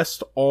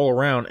best all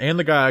around and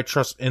the guy I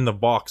trust in the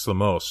box the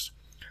most.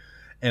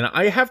 And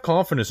I have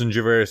confidence in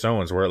Javarius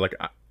Owens, where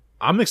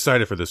I'm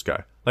excited for this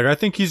guy. I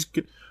think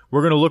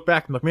we're going to look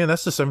back and man,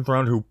 that's the 7th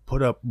round who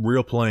put up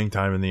real playing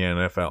time in the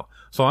NFL.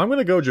 So I'm going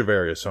to go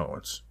Javarius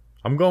Owens.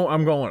 I'm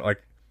going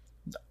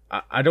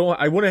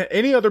I wouldn't,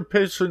 any other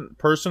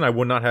person I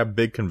would not have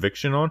big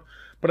conviction on,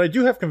 but I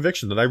do have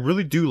conviction that I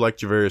really do like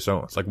Javarius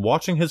Owens.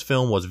 Watching his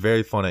film was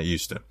very fun at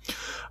Houston.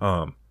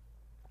 And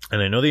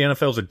I know the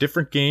NFL is a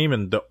different game,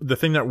 and the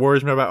thing that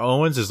worries me about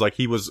Owens is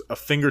he was a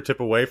fingertip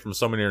away from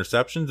so many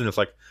interceptions, and it's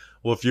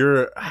well, if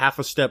you're half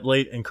a step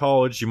late in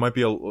college, you might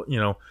be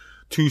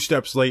 2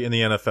 steps late in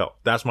the NFL.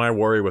 That's my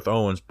worry with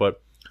Owens,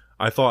 but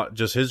I thought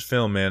just his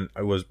film, man,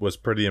 was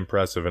pretty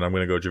impressive, and I'm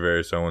going to go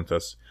Javarius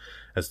Owens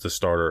as the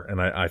starter,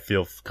 and I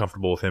feel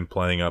comfortable with him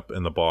playing up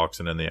in the box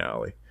and in the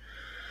alley.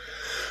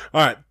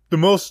 All right, the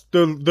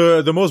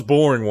most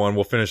boring one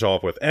we'll finish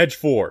off with. Edge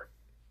 4.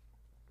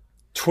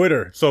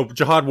 Twitter. So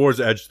Jihad Ward's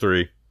Edge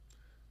 3.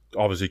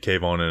 Obviously,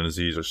 Kayvon and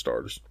Aziz are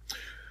starters.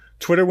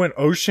 Twitter went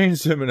O'Shane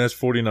Zimenez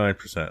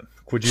 49%.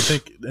 Would you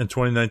think in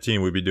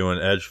 2019 we'd be doing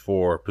edge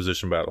 4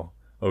 position battle?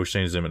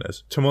 O'Shane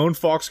Zimenez. Timon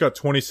Fox got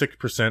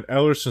 26%.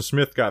 Ellerson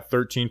Smith got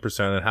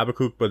 13%. And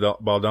Habakkuk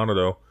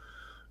Baldonado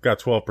got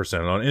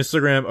 12%. On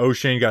Instagram,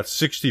 O'Shane got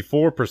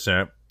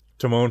 64%.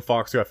 Timon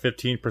Fox got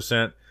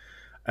 15%.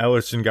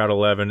 Ellerson got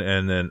 11%.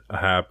 And then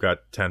Ahab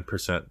got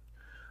 10%.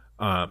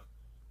 I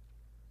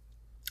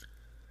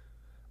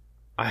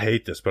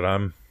hate this, but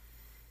I'm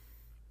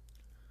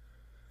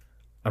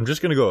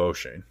just going to go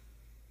O'Shane.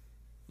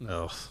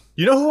 No.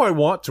 You know who I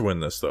want to win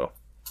this, though?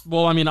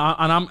 Well, I mean,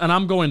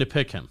 I'm going to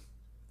pick him.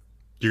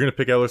 You're going to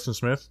pick Ellerson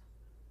Smith?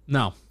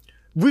 No.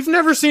 We've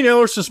never seen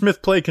Ellerson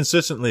Smith play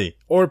consistently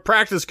or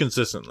practice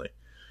consistently.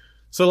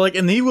 So, like,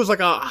 and he was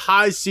like a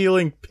high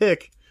ceiling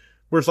pick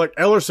where it's like,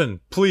 Ellerson,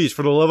 please,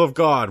 for the love of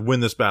God,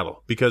 win this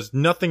battle because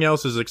nothing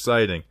else is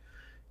exciting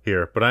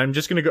here. But I'm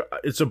just going to go.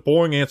 It's a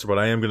boring answer, but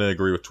I am going to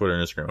agree with Twitter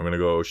and Instagram. I'm going to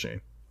go O'Shane.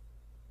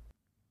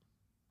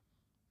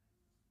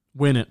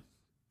 Win it.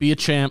 Be a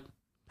champ.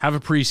 Have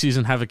a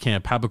preseason. Have a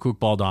camp. Habakkuk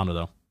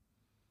Baldonado.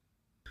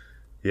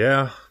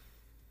 Yeah.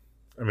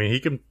 I mean, he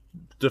can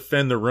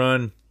defend the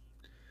run.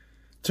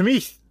 To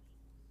me,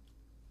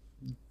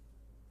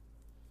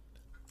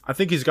 I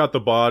think he's got the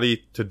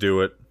body to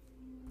do it,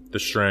 the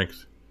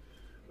strength.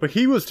 But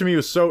he was, to me,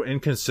 was so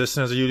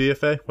inconsistent as a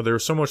UDFA, where there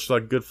was so much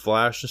like good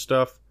flash and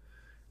stuff.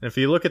 And if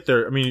you look at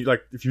their, I mean,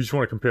 like if you just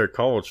want to compare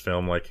college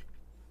film, like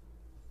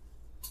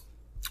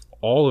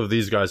all of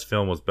these guys'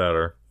 film was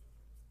better.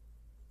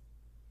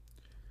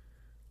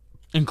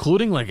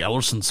 Including like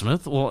Ellerson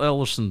Smith. Well,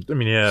 Ellerson. I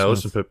mean, yeah,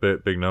 Ellerson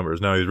put big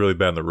numbers. Now he's really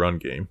bad in the run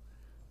game,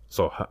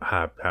 so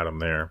had him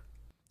there.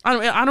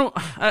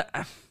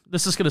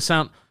 This is gonna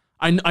sound.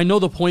 I know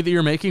the point that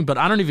you're making, but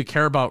I don't even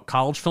care about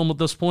college film at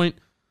this point.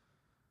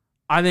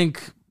 I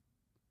think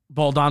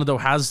Baldonado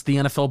has the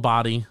NFL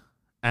body,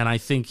 and I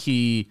think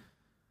he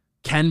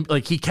can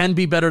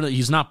be better.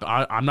 He's not.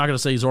 I'm not gonna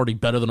say he's already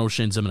better than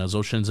O'Shane Zimenez.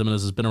 O'Shane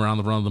Zimenez has been around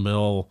the run of the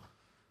mill.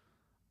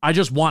 I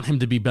just want him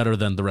to be better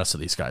than the rest of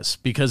these guys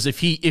because if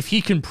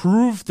he can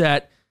prove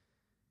that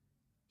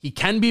he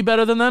can be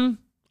better than them,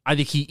 I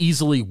think he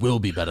easily will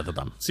be better than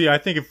them. See, I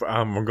think if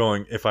I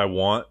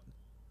want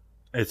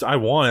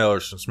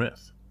Ellerson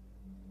Smith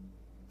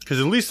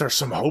because at least there's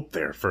some hope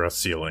there for a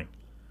ceiling.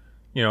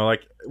 You know,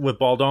 like with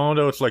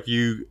Baldonado, it's like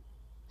the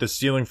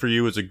ceiling for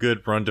you is a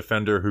good run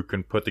defender who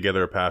can put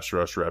together a pass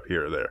rush rep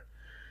here or there.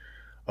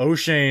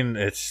 O'Shane,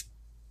 it's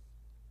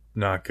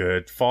not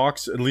good.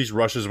 Fox at least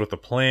rushes with a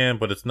plan,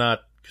 but it's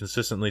not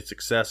consistently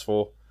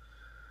successful.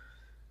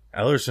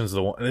 Ellerson's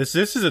the one. This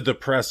is a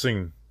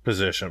depressing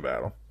position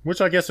battle,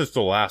 which I guess is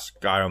the last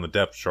guy on the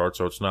depth chart,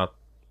 so it's not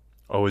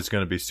always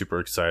going to be super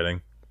exciting.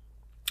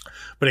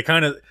 But it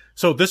kind of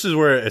this is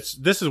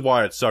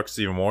why it sucks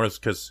even more is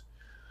because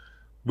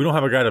we don't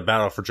have a guy to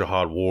battle for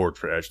Jihad Ward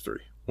for Edge 3,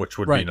 which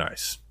would be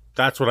nice.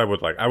 That's what I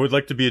would like. I would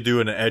like to be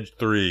doing an Edge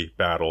 3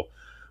 battle,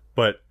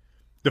 but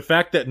the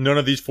fact that none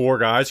of these 4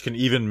 guys can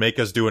even make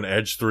us do an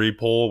Edge 3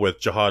 poll with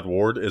Jihad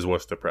Ward is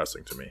what's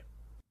depressing to me.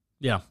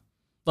 Yeah.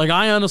 Like,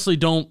 I honestly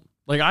don't...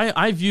 Like,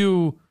 I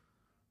view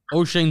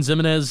O'Shane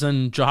Zimenez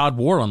and Jihad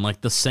Ward on,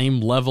 like, the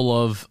same level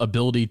of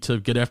ability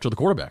to get after the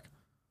quarterback.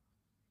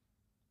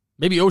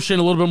 Maybe O'Shane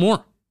a little bit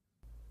more.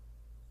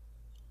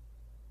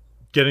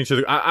 Getting to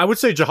the... I would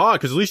say Jihad,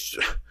 because at least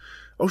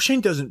O'Shane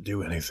doesn't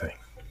do anything.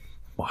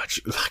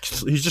 Watch.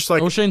 He's just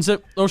like... O'Shane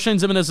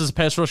Zimenez is a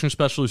pass rushing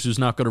specialist who's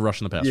not good at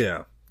rushing the pass.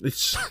 Yeah.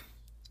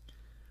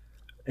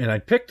 And I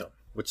picked him,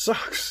 which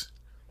sucks.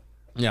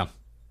 Yeah.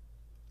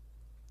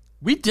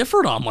 We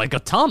differed on like a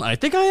ton. I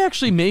think I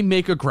actually may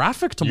make a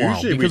graphic tomorrow.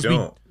 Usually we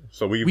don't.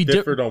 So we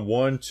differed on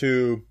 1,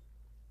 2,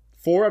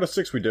 4 out of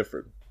 6 we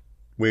differed.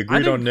 We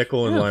agreed on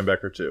nickel and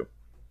linebacker too.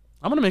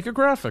 I'm going to make a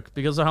graphic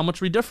because of how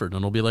much we differed. And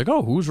it'll be like,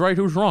 oh, who's right,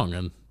 who's wrong.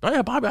 And I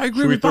agree with Bob.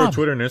 Should we throw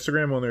Twitter and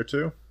Instagram on there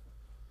too?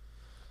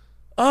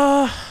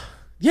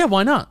 Yeah,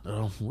 why not?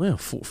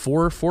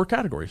 Four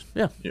categories.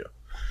 Yeah.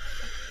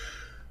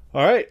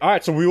 All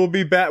right. So we will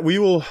be back. We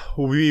will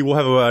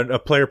have a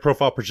player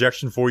profile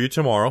projection for you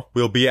tomorrow.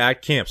 We'll be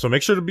at camp. So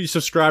make sure to be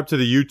subscribed to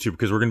the YouTube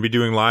because we're going to be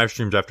doing live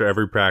streams after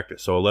every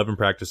practice. So 11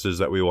 practices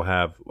that we will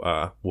have.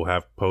 We'll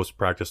have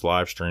post-practice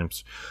live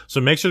streams.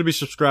 So make sure to be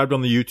subscribed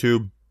on the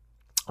YouTube.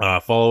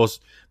 Follow us.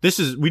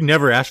 We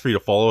never asked for you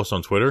to follow us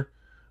on Twitter,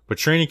 but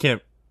training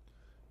camp,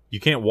 you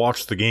can't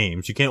watch the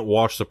games. You can't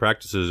watch the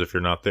practices if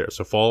you're not there.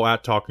 So follow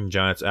at Talking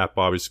Giants, at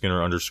Bobby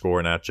Skinner _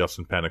 and at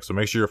Justin Pennick. So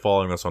make sure you're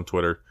following us on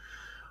Twitter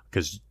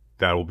because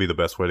that will be the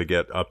best way to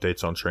get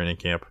updates on training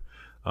camp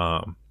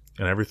and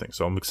everything.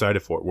 So I'm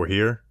excited for it. We're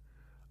here.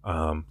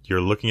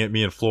 You're looking at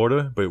me in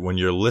Florida, but when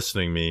you're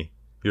listening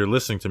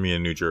to me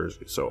in New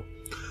Jersey. So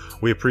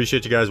we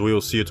appreciate you guys. We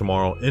will see you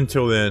tomorrow.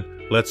 Until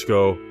then, let's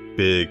go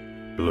Big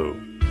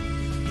Blue.